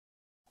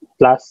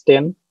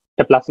 +10,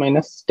 এটা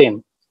 ±10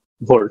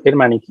 ভোল্ট, এর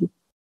মানে কি,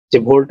 যে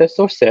ভোল্টেজ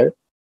সোর্সের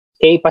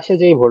এই পাশে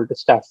যেই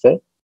ভোল্টেজটা আছে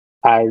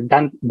আর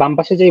বাম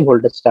পাশে যেই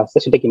ভোল্টেজটা আছে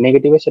সেটা কি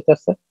নেগেটিভের সাথে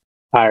আছে,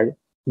 আর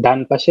ডান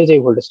পাশে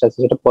যেই ভোল্টেজটা আছে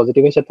সেটা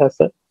পজিটিভের সাথে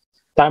আছে।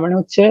 তার মানে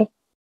হচ্ছে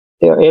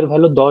এর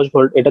ভ্যালু 10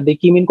 ভোল্ট, এটা দিয়ে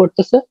কি মিন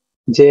করতেছে,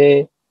 যে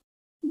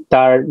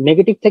তার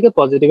নেগেটিভ থেকে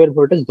পজিটিভের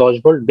ভোল্টেজ 10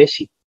 ভোল্ট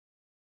বেশি।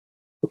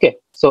 ওকে,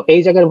 সো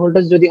এই জায়গার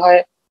ভোল্টেজ যদি হয়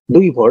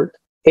 2 ভোল্ট,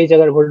 এই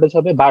জায়গার ভোল্টেজ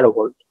হবে 12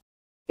 ভোল্ট,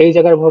 এই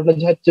জায়গার ভোল্টেজ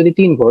হয় যদি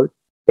 3 ভোল্ট,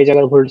 এই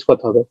জায়গার ভোল্টেজ কত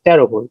হবে,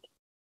 13 ভোল্ট।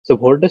 সো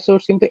ভোল্টেজ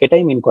সোর্স কিন্তু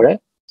এটাই মিন করে,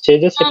 সে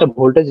জাস্ট একটা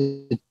ভোল্টেজ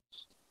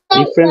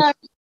ডিফারেন্স।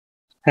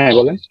 হ্যাঁ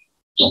বলেন,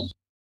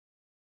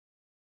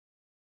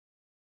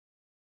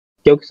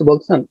 কেউ কিছু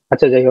বলছেন?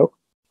 আচ্ছা যাই হোক,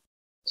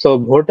 সো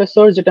ভোল্টেজ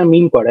সোর্স যেটা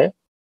মিন করে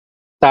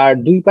তার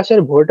দুই পাশের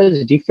ভোল্টেজ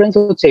ডিফারেন্স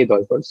হচ্ছে এই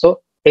 10 ভোল্ট। সো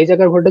এই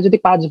জায়গার ভোল্টেজ যদি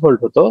 5 ভোল্ট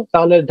হতো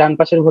তাহলে ডান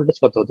পাশের ভোল্টেজ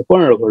কত হতো,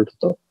 15 ভোল্ট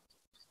হতো।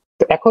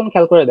 তো এখন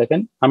খেয়াল করে দেখেন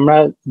আমরা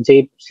যে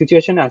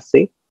সিচুয়েশনে আসছি,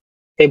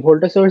 এই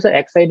ভোল্টেজ সোর্সের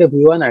এক সাইডে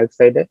V1 আর এক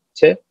সাইডে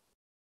হচ্ছে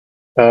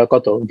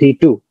কত,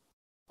 V2।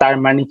 তার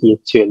মানে কি,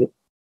 অ্যাকচুয়ালি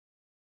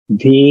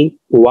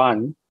V1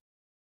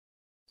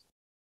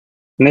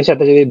 এর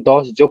সাথে যদি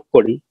 10 যোগ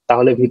করি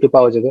তাহলে V2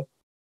 পাওয়া যাবে,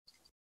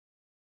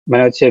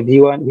 মানে হচ্ছে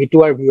V2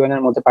 আর V1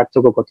 এর মধ্যে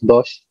পার্থক্য কত,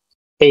 10।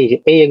 এই যে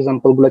এই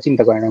এক্সাম্পল গুলো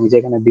চিন্তা করেন আমি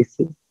যেখানে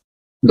দিচ্ছি,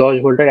 10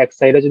 ভোল্টের এক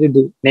সাইডে যদি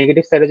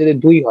নেগেটিভ সাইডে যদি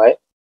 2 হয়,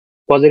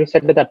 পজিটিভ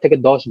সাইডে তার থেকে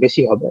 10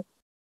 বেশি হবে।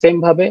 সেম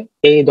ভাবে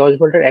এই 10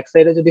 ভোল্টের এক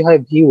সাইডে যদি হয়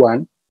V1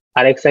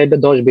 আর এক সাইডে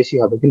 10 বেশি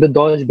হবে, কিন্তু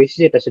 10 বেশি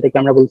যেটা সেটাকে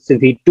আমরা বলছি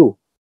V2।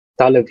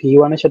 তাহলে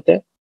V1 এর সাথে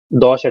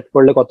 10 অ্যাড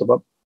করলে কত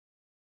পাবো,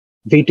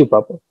 V2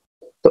 পাবো।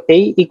 তো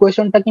এই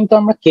ইকুয়েশনটা কিন্তু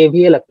আমরা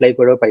কেভিএল অ্যাপ্লাই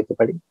করেও পাইতে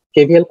পারি।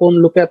 কেভিএল কোন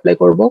লুপে অ্যাপ্লাই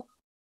করব?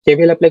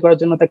 কেভিএল অ্যাপ্লাই করার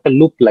জন্য তো একটা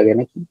লুপ লাগে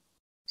নাকি?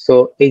 সো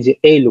এই যে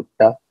এই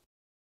লুপটা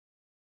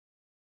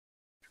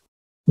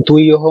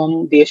 2 ওহম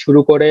দিয়ে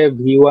শুরু করে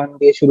V1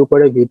 দিয়ে শুরু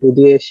করে V2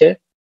 দিয়ে এসে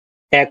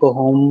 1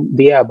 ওহম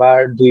দিয়ে আবার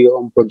 2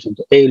 ওহম পর্যন্ত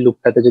এই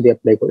লুপটাতে যদি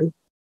অ্যাপ্লাই করি,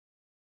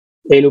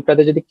 এই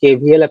লুপটাতে যদি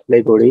কেভিএল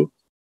অ্যাপ্লাই করি,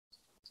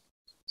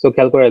 সো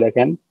খেয়াল করে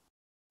দেখেন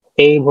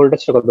এই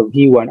ভোল্টেজটা কত,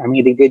 V1, আমি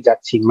এদিক দিয়ে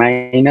যাচ্ছি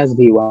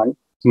 -V1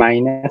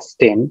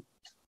 -10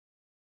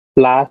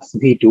 plus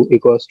V2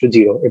 equals to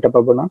 0, এটা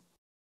পাবো না,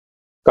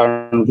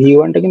 কারণ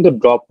V1 টা কিন্তু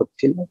ড্রপ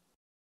হচ্ছিল,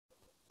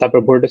 তারপর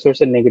ভোল্টেজ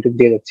সোর্সের নেগেটিভ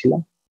দিয়ে যাচ্ছিল।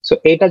 সো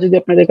এটা যদি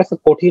আপনাদের কাছে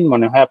কঠিন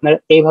মনে হয়, আপনারা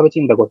এইভাবে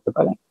চিন্তা করতে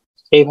পারেন,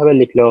 এইভাবে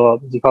লিখলেও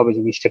হবে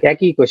জিনিসটাকে,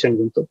 একই ইকুয়েশন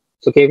কিন্তু।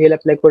 সো কেভিএল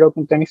অ্যাপ্লাই করেও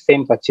কিন্তু আমি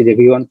সেম পাচ্ছি যে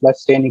V1 plus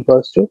 10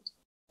 equals to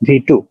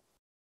V2।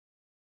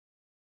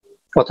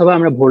 অথবা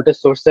আমরা ভোল্টেজ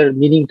সোর্সের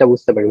মিনিংটা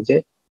বুঝতে পারি যে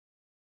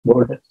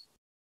ভোল্টেজ,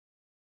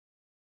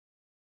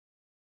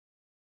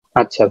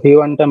 আচ্ছা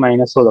V1 টা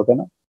মাইনাস হলো কেন,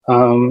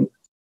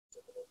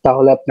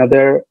 তাহলে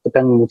আপনাদের এটা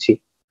আমি মুছি।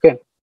 ওকে,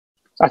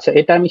 আচ্ছা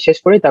এটা আমি শেষ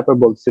করি তারপর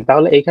বলছি।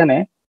 তাহলে এখানে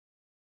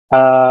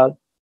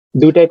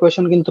দুইটা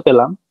ইকুয়েশন কিন্তু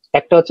পেলাম,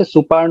 একটা হচ্ছে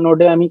সুপার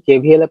নোডে আমি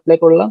কেভিএল অ্যাপ্লাই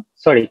করলাম,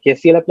 সরি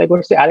কেসিএল অ্যাপ্লাই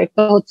করছি,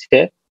 আরেকটা হচ্ছে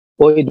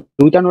ওই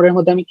দুইটা নোডের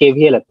মধ্যে আমি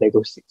কেভিএল অ্যাপ্লাই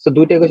করছি। তো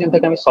দুইটা ইকুয়েশন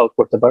থেকে আমি সলভ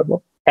করতে পারবো।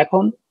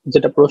 এখন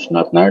যেটা প্রশ্ন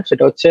আপনার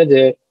সেটা হচ্ছে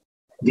যে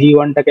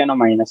V1 টা কেন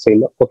মাইনাস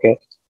হইলো। ওকে,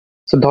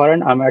 তো ধরেন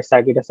আমার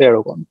সার্কিট আছে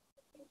এরকম,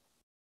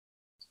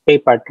 এই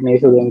পার্টটা নিয়ে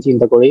শুধু আমি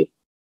চিন্তা করি।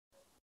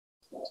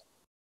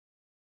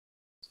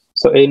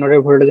 সো এই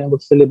নোডের ভোল্টেজ আমি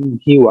বলছিলাম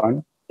V1,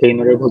 এই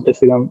নোডের ভোল্টেজ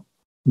ছিলাম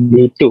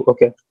V2।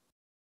 ওকে,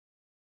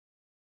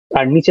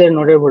 আর নিচের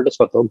নোডের ভোল্টেজ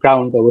কত,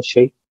 গ্রাউন্ড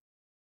অবশ্যই।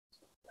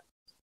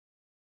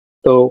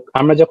 তো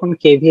আমরা যখন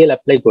কেভিএল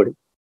অ্যাপ্লাই করি,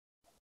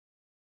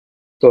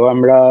 তো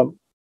আমরা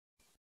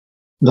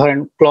ধরেন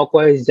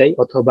ক্লকওয়াইজ যাই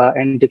অথবা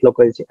অ্যান্টি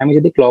ক্লকওয়াইজ যাই। আমি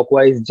যদি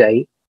ক্লকওয়াইজ যাই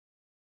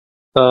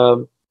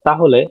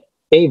তাহলে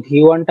এই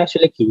V1 টা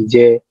আসলে কি,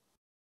 যে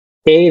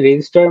এই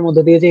রেজিস্টারের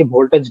মধ্যে দিয়ে যে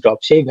ভোল্টেজ ড্রপ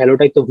সেই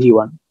ভ্যালুটাই তো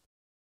V1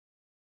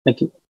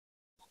 নাকি?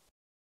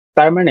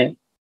 তার মানে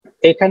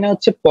এখানে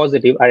হচ্ছে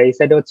পজিটিভ আর এই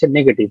সাইডে হচ্ছে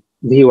নেগেটিভ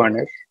V1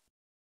 এর,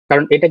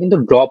 কারণ এটা কিন্তু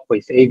ড্রপ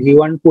হয়েছে, এই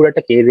V1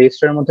 পুরোটা কি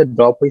রেজিস্টারের মধ্যে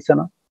ড্রপ হয়েছে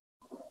না?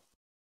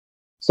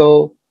 সো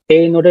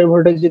এই নোডের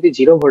ভোল্টেজ যদি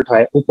 0 ভোল্ট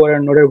হয়, উপরের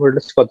নোডের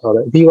ভোল্টেজ কত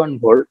হবে, V1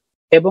 ভোল্ট,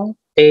 এবং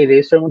এই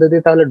রেজিস্টারের মধ্যে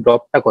দিয়ে তাহলে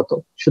ড্রপটা কত,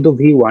 শুধু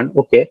V1।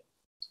 ওকে,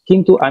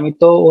 কিন্তু আমি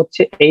তো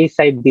হচ্ছে এই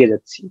সাইড দিয়ে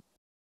যাচ্ছি,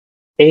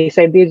 এই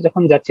সাইড দিয়ে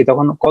যখন যাচ্ছি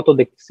তখন কত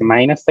দেখতেছি,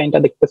 মাইনাস সাইনটা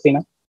দেখতেছি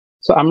না?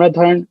 সো আমরা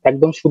ধরেন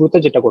একদম শুরুতে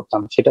যেটা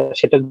করতাম সেটা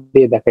সেটা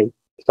দিয়ে দেখাই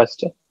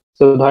ফার্স্টে।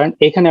 তো ধরেন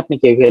এখানে আপনি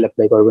কেভিএল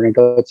অ্যাপ্লাই করবেন,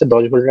 এটা হচ্ছে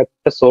 10 ভোল্টের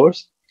একটা সোর্স,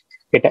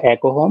 এটা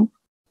 1 ওহম,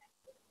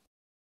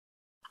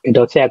 এটা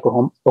হচ্ছে 1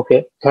 ওহম। ওকে,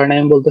 ধরেন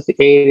আমি বলতেছি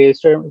এই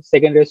রেজিস্টার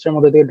সেকেন্ড রেজিস্টারের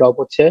মধ্যে দিয়ে ড্রপ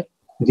হচ্ছে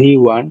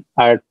V1,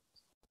 আর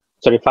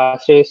সরি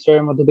ফার্স্ট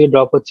রেজিস্টারের মধ্যে দিয়ে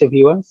ড্রপ হচ্ছে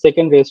V1,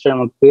 সেকেন্ড রেজিস্টারের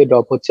মধ্যে দিয়ে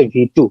ড্রপ হচ্ছে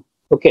V2।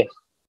 ওকে,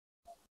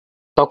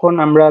 তখন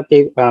আমরা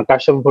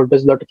কারশফ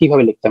ভোল্টেজ লটা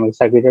কিভাবে লিখতাম এই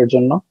সার্কিটের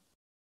জন্য,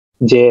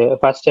 যে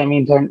ফার্স্টে আমি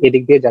ধরেন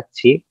এদিক দিয়ে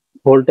যাচ্ছি,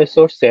 ভোল্টেজ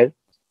সোর্সের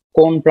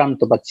কোন প্রান্ত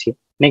পাচ্ছি,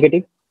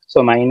 নেগেটিভ, সো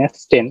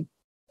 -10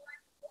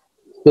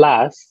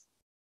 প্লাস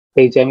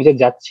এই যে আমি যে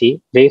যাচ্ছি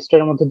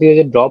রেজিস্টারের মধ্যে দিয়ে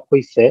যে ড্রপ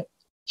হইছে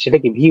সেটা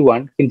কি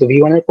V1, কিন্তু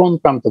V1 এর কোন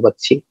প্রান্ত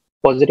পাচ্ছি,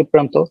 পজিটিভ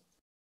প্রান্ত,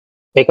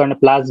 এই কারণে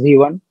প্লাস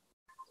V1।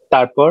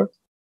 তারপর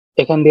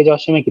এখান দিয়ে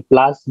যাওয়ার সময় কি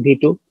প্লাস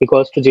V2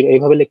 ইকুয়ালস টু 0,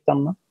 এইভাবে লিখতাম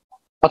না?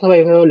 অথবা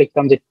এইভাবেও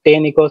লিখতাম যে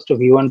 10 equals to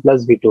V1 plus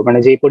V2, মানে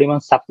যেই পরিমাণ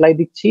সাপ্লাই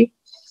দিচ্ছি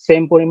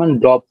সেম পরিমাণ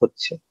ড্রপ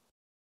হচ্ছে।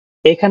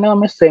 এখানেও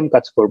আমরা সেম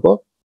কাজ করব,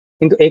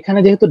 কিন্তু এখানে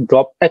যেহেতু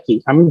ড্রপটা কি,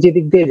 আমি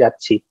যেদিক দিয়ে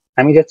যাচ্ছি,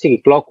 আমি যাচ্ছি কি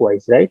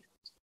ক্লকওয়াইজ, রাইট?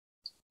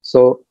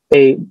 সো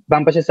এই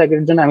বাম পাশের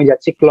সার্কিটের জন্য আমি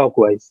যাচ্ছি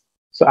ক্লকওয়াইজ।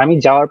 সো আমি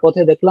যাওয়ার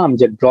পথে দেখলাম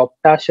যে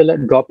ড্রপটা আসলে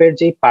ড্রপের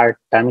যে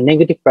পার্টটা আমি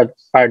নেগেটিভ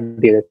পার্ট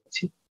দিয়ে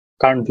যাচ্ছি,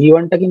 কারণ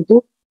V1 টা কিন্তু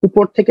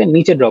উপর থেকে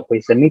নিচে ড্রপ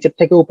হয়েছে, নিচের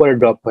থেকে উপরে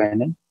ড্রপ হয়ে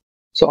নেই।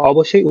 সো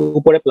অবশ্যই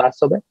উপরে প্লাস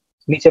হবে,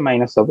 নিচে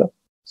মাইনাস হবে।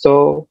 সো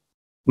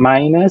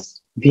মাইনাস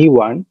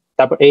V1,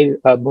 তারপর এই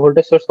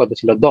ভোল্টেজ সোর্স কত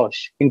ছিল 10,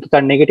 কিন্তু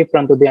তার নেগেটিভ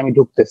প্রান্ত দিয়ে আমি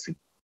ঢুকতেছি,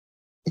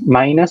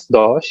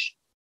 -10,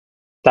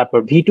 তারপর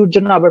V2 এর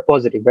জন্য আবার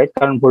পজিটিভ, রাইট?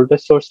 কারণ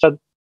ভোল্টেজ সোর্সটা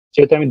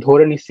যেহেতু আমি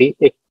ধরে নিছি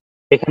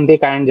এখান দিয়ে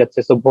কারেন্ট যাচ্ছে,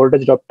 সো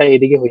ভোল্টেজ ড্রপটা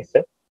এদিকে হয়েছে।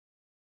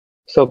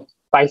 সো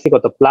পাইছি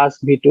কত, plus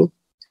V2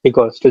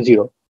 equals to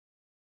 0।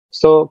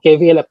 So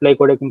KVL apply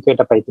করে কিন্তু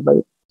এটা পাইতে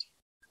পারি।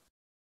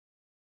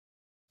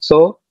 সো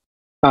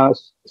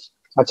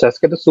আচ্ছা,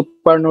 আজকে তো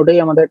সুপার নোডেই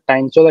আমাদের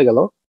টাইম চলে গেল।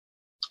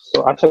 তো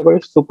আশা করি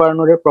সুপার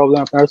নোডের প্রবলেম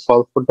আপনারা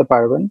সলভ করতে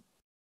পারবেন।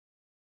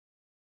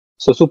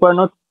 সো সুপার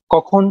নোড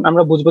কখন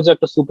আমরা বুঝবো যে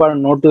একটা সুপার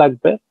নোড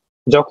লাগবে,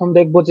 যখন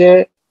দেখবো যে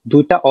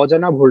দুইটা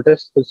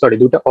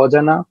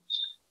অজানা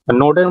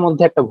নোডের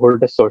মধ্যে একটা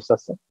ভোল্টেজ সোর্স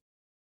আছে।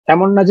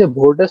 এমন না যে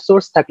ভোল্টেজ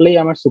সোর্স থাকলেই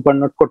আমার সুপার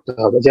নোড করতে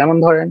হবে। যেমন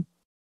ধরেন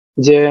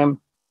যে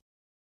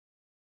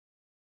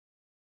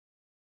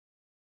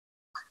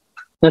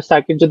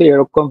সার্কিট যদি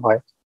এরকম হয়,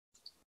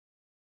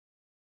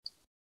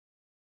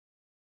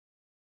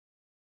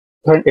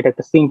 ধরেন এটা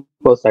একটা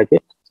সিম্পল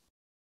সার্কিট,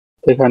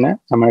 এখানে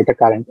আমার এটা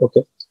কারেন্ট।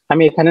 ওকে,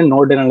 আমি এখানে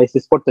নোড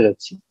অ্যানালাইসিস করতে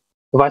যাচ্ছি।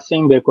 ফার্স্ট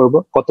টাইম বের করব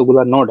কতগুলো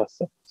নোড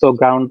আছে। সো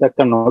গ্রাউন্ড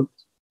একটা নোড,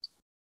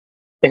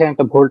 এখানে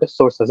একটা ভোল্টেজ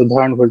সোর্স আছে,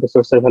 ধরেন ভোল্টেজ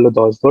সোর্সের ভ্যালু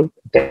 10 ভোল্ট,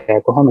 এটা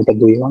 1 ওহম, এটা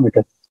 2 ওহম,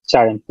 এটা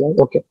 4 অ্যাম্পিয়ার।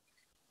 ওকে,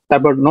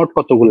 তারপর নোড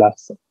কতগুলো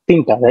আছে?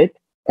 3টা, রাইট?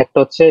 একটা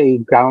হচ্ছে এই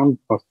গ্রাউন্ড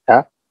নোডটা,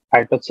 আর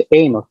একটা হচ্ছে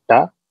এই নোডটা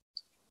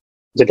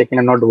যেটা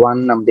কিনা নোড 1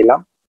 নাম দিলাম,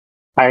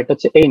 আর এটা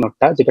হচ্ছে এই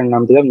নোডটা যেটার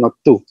নাম দিলাম নোড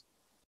 2।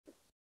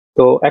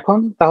 তো এখন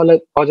তাহলে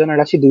অজানা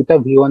রাশি দুইটা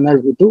V1 আর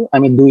V2,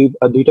 আমি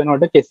দুইটা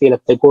নোডে KCL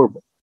অ্যাপ্লাই করব।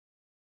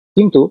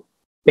 কিন্তু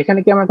এখানে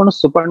কি আমার কোনো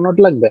সুপার নোড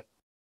লাগবে?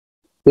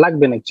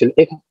 লাগবে না অ্যাকচুয়ালি।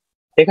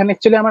 এখানে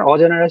অ্যাকচুয়ালি আমার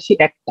অজানা রাশি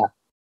একটা।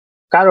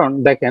 কারণ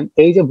দেখেন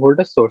এই যে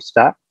ভোল্টেজ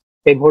সোর্সটা,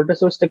 এই ভোল্টেজ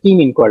সোর্সটা কি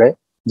মিন করে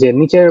যে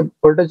নিচের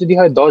ভোল্টেজ যদি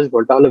হয় 10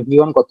 ভোল্ট তাহলে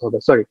V1 কত হবে?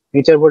 সরি,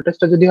 নিচের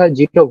ভোল্টেজটা যদি হয়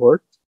 0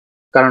 ভোল্ট,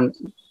 কারণ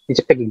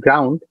নিচেরটা কি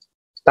গ্রাউন্ড,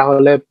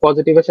 তাহলে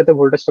পজিটিভের সাথে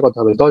ভোল্টেজটা কত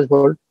হবে? 10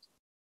 ভোল্ট।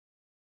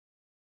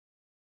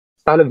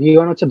 তাহলে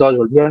V1 হচ্ছে 10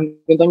 ভোল্ট, V1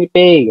 কিন্তু আমি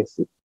পেয়ে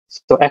গেছি।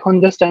 তো এখন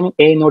জাস্ট আমি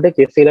এই নোডে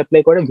KCL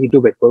অ্যাপ্লাই করে V2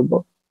 বের করবো।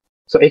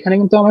 তো এখানে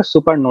কিন্তু আমার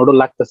সুপার নোডও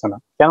লাগতেছে না।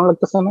 কেন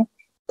লাগতেছে না?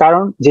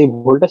 কারণ যে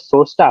ভোল্টেজ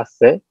সোর্সটা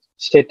আছে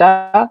সেটা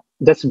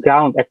জাস্ট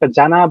গ্রাউন্ড একটা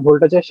জানা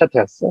ভোল্টেজের সাথে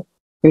আছে।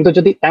 কিন্তু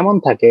যদি এমন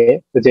থাকে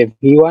যে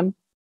V1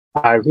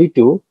 আর V2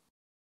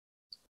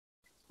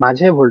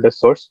 মাঝে ভোল্টেজ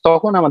সোর্স,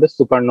 তখন আমাদের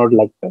সুপার নোড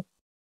লাগবে।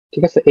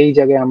 ঠিক আছে, এই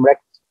জায়গায় আমরা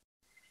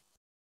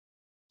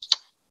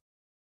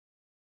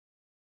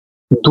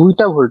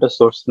দুইটা ভোল্টেজ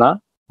সোর্স না,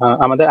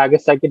 আমাদের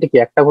আগের সার্কিটে কি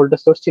একটা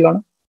ভোল্টেজ সোর্স ছিল না,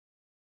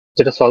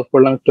 যেটা সলভ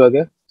করলাম একটু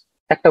আগে?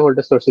 একটা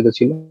ভোল্টেজ সোর্সই তো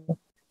ছিল।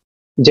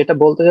 যেটা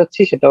বলতে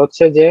যাচ্ছি সেটা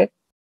হচ্ছে যে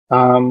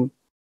আম,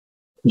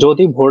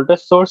 যদি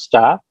ভোল্টেজ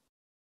সোর্সটা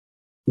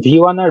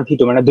V1 আর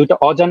V2 মানে দুইটা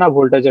অজানা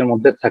ভোল্টেজের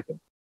মধ্যে থাকে,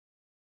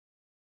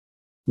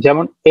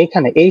 যেমন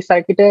এইখানে এই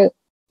সার্কিটে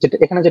যেটা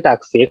এখানে যেটা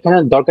আঁকছি, এখানে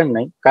দরকার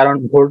নাই, কারণ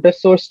ভোল্টেজ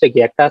সোর্সটা কি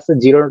একটা আছে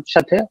 0-র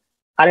সাথে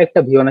আর একটা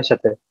V1 এর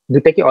সাথে।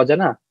 দুইটা কি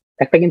অজানা?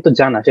 একটা কিন্তু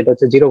জানা, সেটা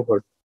হচ্ছে 0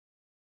 ভোল্ট।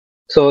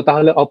 সো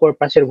তাহলে অপর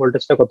পাশের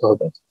ভোল্টেজটা কত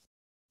হবে?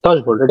 10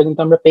 ভোল্ট। এটা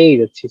কিন্তু আমরা পেয়ে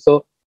যাচ্ছি। সো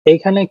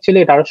এইখানে অ্যাকচুয়ালি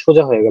এটা আরো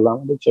সোজা হয়ে গেল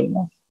আমাদের জন্য।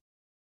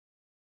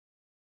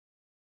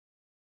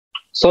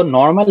 সো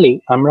নর্মালি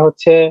আমরা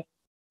হচ্ছে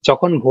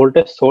যখন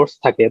ভোল্টেজ সোর্স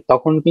থাকে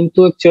তখন কিন্তু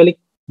অ্যাকচুয়ালি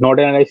নোড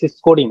অ্যানালাইসিস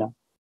করি না,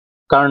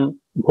 কারণ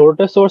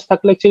ভোল্টেজ সোর্স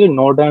থাকলে অ্যাকচুয়ালি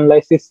নোড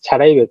অ্যানালাইসিস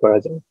ছাড়াই বের করা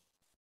যায়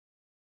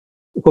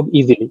খুব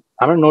ইজিলি।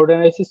 আমরা নোড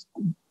অ্যানালাইসিস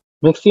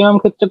ম্যাক্সিমাম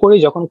ক্ষেত্রে করি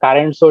যখন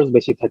কারেন্ট সোর্স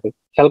বেশি থাকে।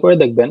 খেয়াল করে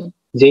দেখবেন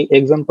যে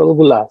এক্সাম্পল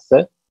গুলো আছে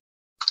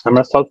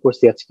আমরা সলভ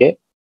করছি আজকে,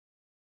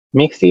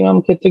 ম্যাক্সিমাম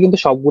ক্ষেত্রে কিন্তু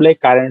সবগুলাই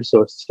কারেন্ট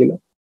সোর্স ছিল।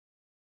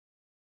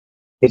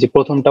 এই যে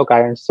প্রথমটাও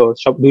কারেন্ট সোর্স,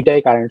 সব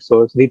দুইটাই কারেন্ট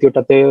সোর্স।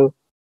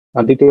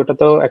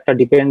 দ্বিতীয়টাতেও একটা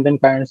ডিপেন্ডেন্ট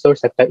কারেন্ট সোর্স,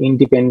 একটা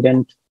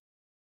ইন্ডিপেন্ডেন্ট।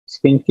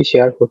 স্ক্রিন কি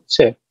শেয়ার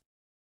হচ্ছে?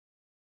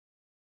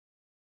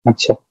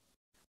 আচ্ছা,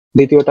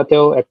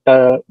 দ্বিতীয়টাতেও একটা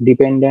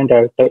ডিপেন্ডেন্ট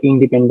আর একটা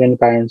ইন্ডিপেন্ডেন্ট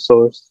কারেন্ট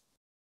সোর্স।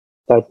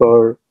 তারপর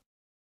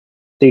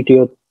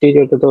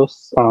তৃতীয়টাতেও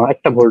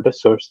একটা ভোল্টেজ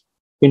সোর্স।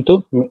 কিন্তু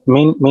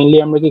মেইনলি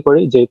আমরা কি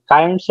করি যে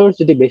কারেন্ট সোর্স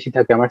যদি বেশি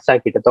থাকে আমার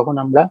সার্কিটে, তখন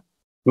আমরা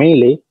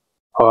মেইনলি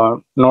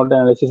নোড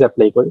অ্যানালাইসিস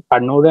অ্যাপ্লাই করি। আর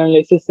নোড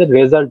অ্যানালাইসিস এর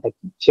রেজাল্টটা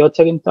কি? সে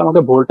হচ্ছে কিন্তু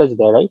আমাকে ভোল্টেজ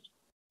দেয়, রাইট?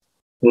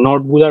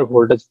 নোড গুলার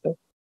ভোল্টেজ দেয়।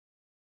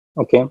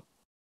 ওকে,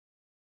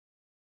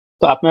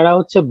 তো আপনারা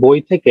হচ্ছে বই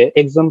থেকে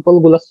এক্সাম্পল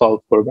গুলো সলভ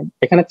করবেন।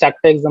 এখানে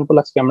 4টা এক্সাম্পল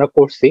আজকে আমরা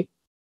করছি,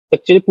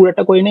 অ্যাকচুয়ালি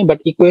পুরোটা করি নাই, বাট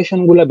ইকুয়েশন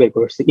গুলা বের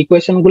করছি।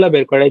 ইকুয়েশন গুলা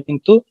বের করাই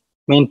কিন্তু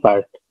মেইন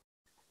পার্ট।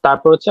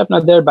 তারপর হচ্ছে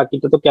আপনাদের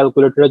বাকিটা তো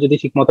ক্যালকুলেটরে যদি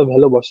ঠিক মতো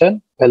ভ্যালু বসেন,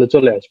 ভ্যালু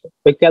চলে আসবে।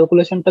 ওই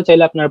ক্যালকুলেশনটা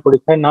চাইলে আপনারা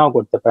পরীক্ষায় নাও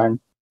করতে পারেন,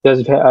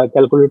 জাস্ট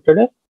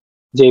ক্যালকুলেটরে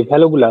যে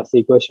ভ্যালু গুলো আছে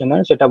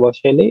ইকুয়েশনের সেটা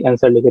বসাইলেই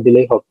অ্যান্সার লিখে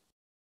দিলেই হবে।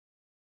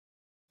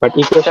 বাট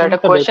স্যার একটা ইকুয়েশনটা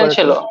বের কোয়েশ্চেন করাটা,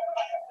 ছিল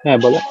হ্যাঁ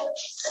বলো।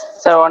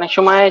 স্যার, অনেক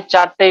সময়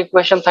 4টে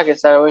ইকুয়েশন থাকে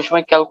স্যার, ওই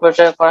সময়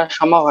ক্যালকুলেটর করা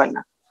সম্ভব হয়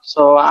না।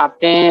 সো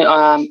আপনি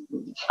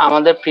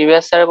আমাদের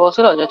প্রিভিয়াস স্যার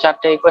বলছিল যে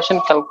 4টে ইকুয়েশন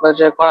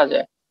ক্যালকুলেটর করা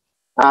যায়,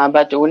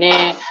 বাট উনি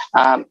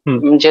হুম,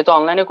 যেহেতু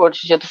অনলাইনে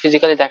করছি সেহেতু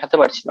ফিজিক্যালি দেখাতে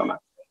পারছিল না।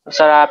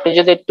 স্যার আপনি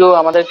যদি একটু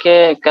আমাদেরকে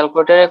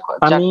ক্যালকুলেটরে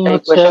আমি 4টা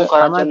হচ্ছে ইকুয়েশন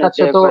করার আমার জন্য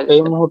কাছে যে তো করে এই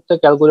দিতেন। মুহূর্তে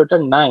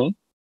ক্যালকুলেটর নাই।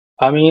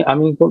 আমি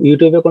আমি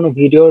ইউটিউবে কোনো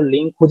ভিডিওর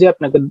লিংক খুঁজে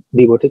আপনাকে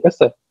দিব, ঠিক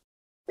আছে?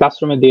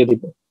 ক্লাসরুমে দিয়ে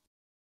দিব।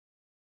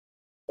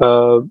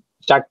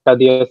 4টা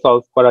দিয়ে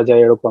সলভ করা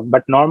যায় এরকম,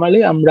 বাট নর্মালি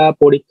আমরা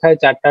পরীক্ষায়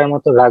 4টার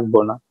মতো রাখবো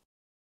না।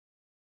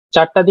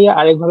 4টা দিয়ে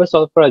আরেকভাবে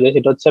সলভ করা যায়,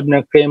 সেটা হচ্ছে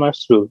আপনার ক্রেমার্স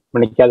রুল,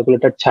 মানে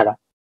ক্যালকুলেটর ছাড়া।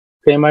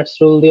 ক্রেমার্স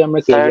রুল দিয়ে আমরা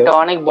কি স্যার যে, এটা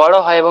অনেক বড়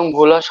হয় এবং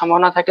ভুল হওয়ার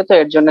সম্ভাবনা থাকে, তো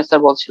এর জন্য স্যার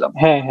বলছিলাম।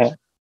 হ্যাঁ হ্যাঁ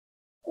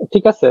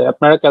ঠিক আছে,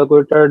 আপনারা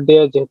ক্যালকুলেটর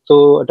দিয়ে যেহেতু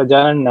এটা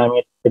জানেন না, আমি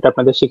এটা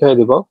আপনাদের শিখিয়ে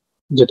দিব,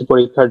 যেহেতু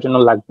পরীক্ষার জন্য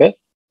লাগবে।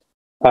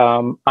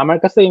 আমার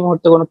কাছে এই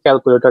মুহূর্তে কোনো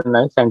ক্যালকুলেটর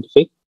নাই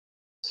সাইন্টিফিক,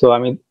 সো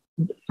আমি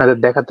আপনাদের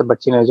দেখাতে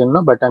পারছি না এই জন্য,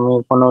 বাট আমি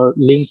কোনো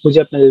লিঙ্ক খুঁজে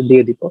আপনাদের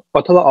দিয়ে দিব,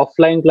 অথবা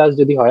অফলাইন ক্লাস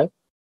যদি হয়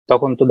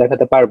তখন তো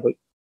দেখাতে পারবোই,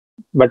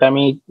 বাট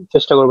আমি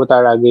চেষ্টা করবো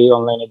তার আগেই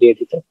অনলাইনে দিয়ে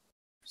দিতে।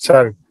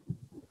 স্যার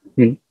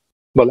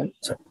বলেন।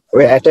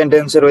 ওই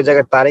অ্যাটেন্ডেন্সের ওই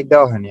জায়গায় তারিখ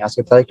দেওয়া হয়নি,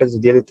 আজকে তারিখটা যদি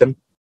দিয়ে দিতেন।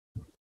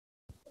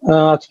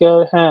 আজকে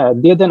হ্যাঁ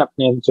দিয়ে দেন,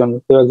 আপনি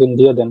কেউ একজন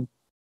দিয়ে দেন।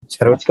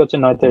 স্যার আজকে হচ্ছে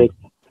 9 তারিখ।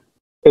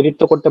 এডিট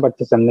তো করতে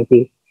পারতেছেন নাকি?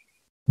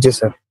 জি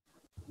স্যার।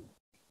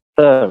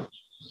 স্যার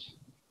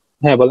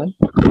হ্যাঁ বলেন।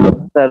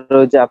 স্যার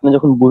ওই যে আপনি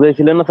যখন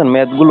বুঝাইছিলেন না স্যার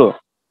ম্যাথ গুলো,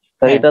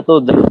 স্যার হ্যাঁ। এটা তো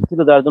ছিল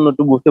যার জন্য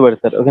একটু বুঝতে পারি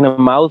স্যার। ওখানে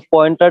মাউস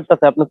পয়েন্টারটা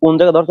স্যার আপনি কোন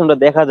জায়গায় ধরছেন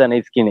ওটা দেখা যায় না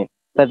স্ক্রিনে।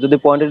 স্যার যদি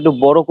পয়েন্টার একটু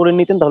বড় করে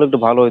নিতেন তাহলে একটু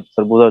ভালো হতো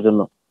স্যার বোঝার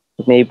জন্য।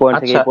 আপনি এই পয়েন্ট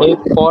থেকে আচ্ছা, এই এই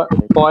পয়েন্ট।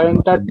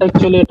 পয়েন্টারটা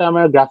অ্যাকচুয়ালি এটা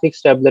আমার গ্রাফিক্স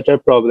ট্যাবলেটের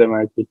প্রবলেম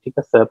আর কি, ঠিক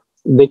আছে।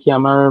 দেখি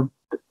আমার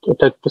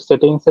এটা একটু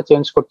সেটিংস এ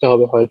চেঞ্জ করতে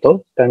হবে হয়তো,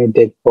 এটা আমি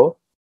দেখবো।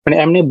 মানে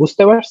এমনি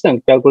বুঝতে পারছেন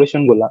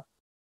ক্যালকুলেশন গুলা?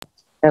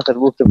 হ্যাঁ স্যার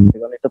বুঝতে পারছি,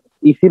 কারণ এটা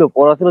ছিল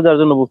পড়া ছিল যার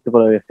জন্য বুঝতে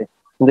পারা গেছে,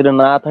 কিন্তু এটা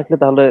না থাকলে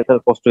তাহলে স্যার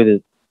কষ্ট হয়ে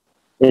যেত।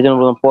 এই জন্য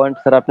বললাম পয়েন্ট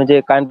স্যার আপনি যে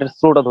কারেন্টের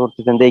স্লোটা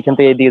ধরতেছেন যে এইখান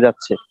থেকে এদিকে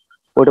যাচ্ছে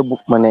ওইটা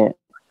মানে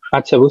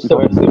আচ্ছা, বুঝতে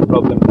পারছি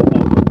প্রবলেমটা।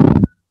 হ্যাঁ,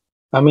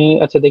 আমি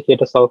আচ্ছা দেখি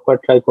এটা সলভ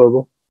করার ট্রাই করবো।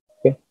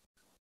 Okay?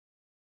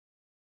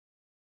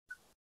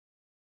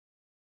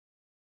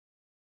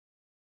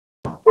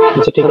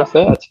 আচ্ছা ঠিক আছে,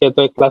 আজকে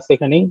তো ক্লাস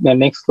এখানেই,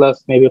 নেক্সট ক্লাস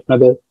মেবি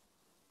আপনাদের।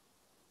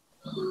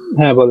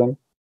 হ্যাঁ বলেন।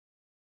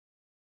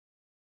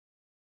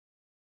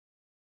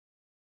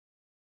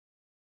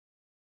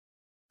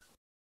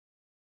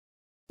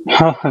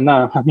 না,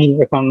 আমি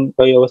এখন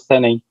ওই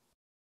অবস্থায় নেই।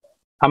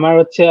 আমার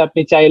হচ্ছে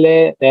আপনি চাইলে,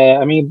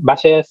 আমি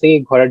বাসায় আছি,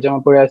 ঘরের জামা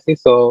পরে আছি,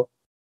 তো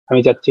আমি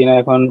যাচ্ছি না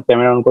এখন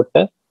ক্যামেরা অন করতে।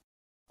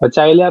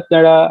 চাইলে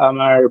আপনারা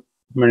আমার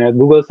মানে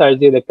গুগল সার্চ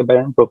দিয়ে দেখতে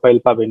পারেন, প্রোফাইল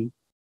পাবেন।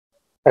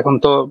 এখন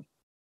তো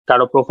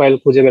কারো প্রোফাইল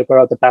খুঁজে বের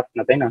করা অত টাফ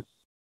না, তাই না?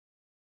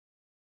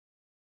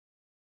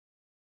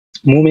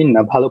 মুমিন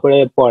না, ভালো করে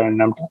পড়েন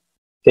নামটা।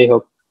 যাই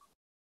হোক,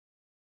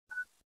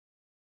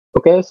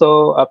 ওকে। সো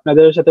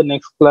আপনাদের সাথে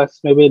নেক্সট ক্লাস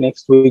মেবি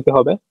নেক্সট উইকে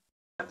হবে।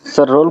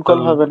 স্যার রোল কল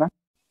Um, হবে না?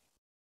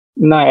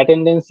 না,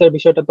 অ্যাটেন্ডেন্সের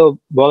বিষয়টা তো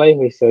বলাই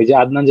হয়েছে, ওই যে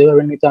আদনান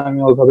যেভাবে নিতে আমি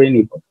ওইভাবেই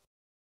নিব।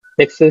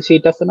 এক্সেল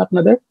শিট আছে না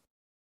আপনাদের?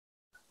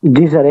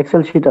 জি স্যার,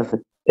 এক্সেল শিট আছে।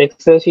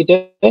 এক্সেল শিটে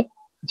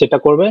যেটা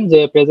করবেন যে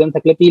প্রেজেন্ট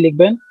থাকলে কি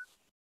লিখবেন,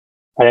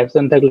 আর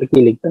অ্যাবসেন্ট থাকলে কি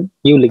লিখবেন,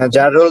 ইউ লিখবেন।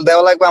 যার রোল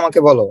দেওয়া লাগবে আমাকে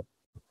বলো,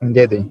 আমি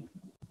দিয়ে দিই।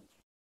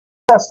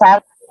 স্যার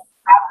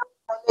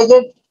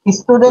কলেজের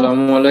স্টুডেন্ট,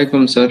 আসসালামু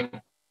আলাইকুম স্যার।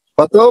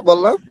 কত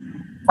বললাম?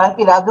 স্যার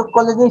কি রাজুক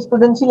কলেজের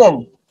স্টুডেন্ট ছিলেন?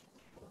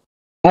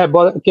 হ্যাঁ,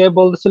 কে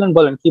বলতেছিলেন,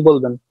 বলেন কি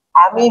বলবেন।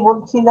 আমি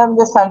বলছিলাম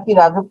যে স্যার কি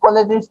রাজুক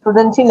কলেজের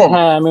স্টুডেন্ট ছিলেন?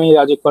 হ্যাঁ, আমি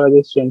রাজীব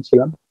কলেজের স্টুডেন্ট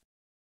ছিলাম।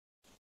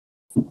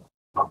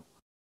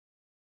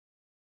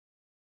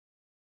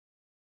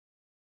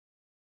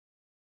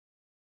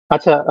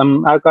 আচ্ছা,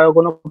 আর কারো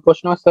কোনো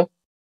প্রশ্ন আছে?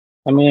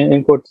 আমি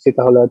করছি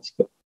তাহলে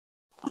আজকে।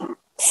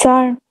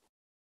 স্যার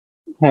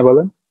হ্যাঁ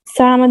বলেন।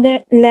 স্যার আমাদের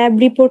ল্যাব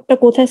রিপোর্টটা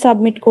কোথায়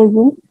সাবমিট করব?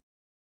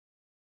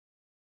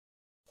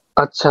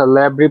 আচ্ছা,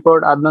 ল্যাব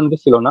রিপোর্ট আদনান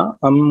দিছিল না?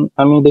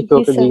 আমি দেখি জি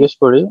ওকে স্যার। জিজ্ঞেস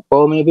করি, ও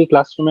মেবি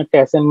ক্লাসরুমে একটা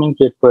অ্যাসাইনমেন্ট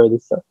ক্রিয়েট করে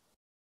দিচ্ছে।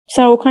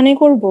 স্যার ওখানেই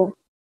করব?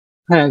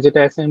 হ্যাঁ, যেটা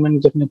অ্যাসাইনমেন্ট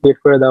যেখানে ক্রিয়েট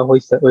করে দেওয়া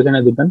হয়েছে ওইখানে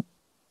দিবেন।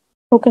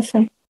 Okay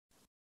sir.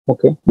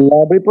 ওকে।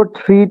 ল্যাব রিপোর্ট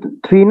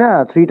 3 না,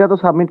 3টা তো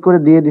সাবমিট করে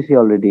দিয়ে দিছি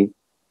অলরেডি।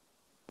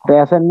 তো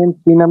অ্যাসাইনমেন্ট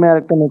 3 নামে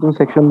আরেকটা নতুন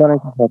সেকশন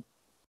বানাইছি স্যার।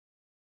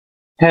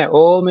 হ্যাঁ,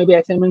 ও মেবি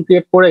অ্যাসাইনমেন্ট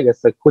ক্রিয়েট করে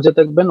গেছে, খুঁজে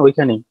দেখবেন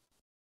ওইখানেই।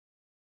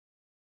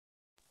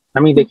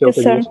 আমি দেখি ওকে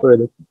ওকে স্যার। জিজ্ঞেস করে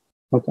দেখি।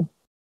 ওকে।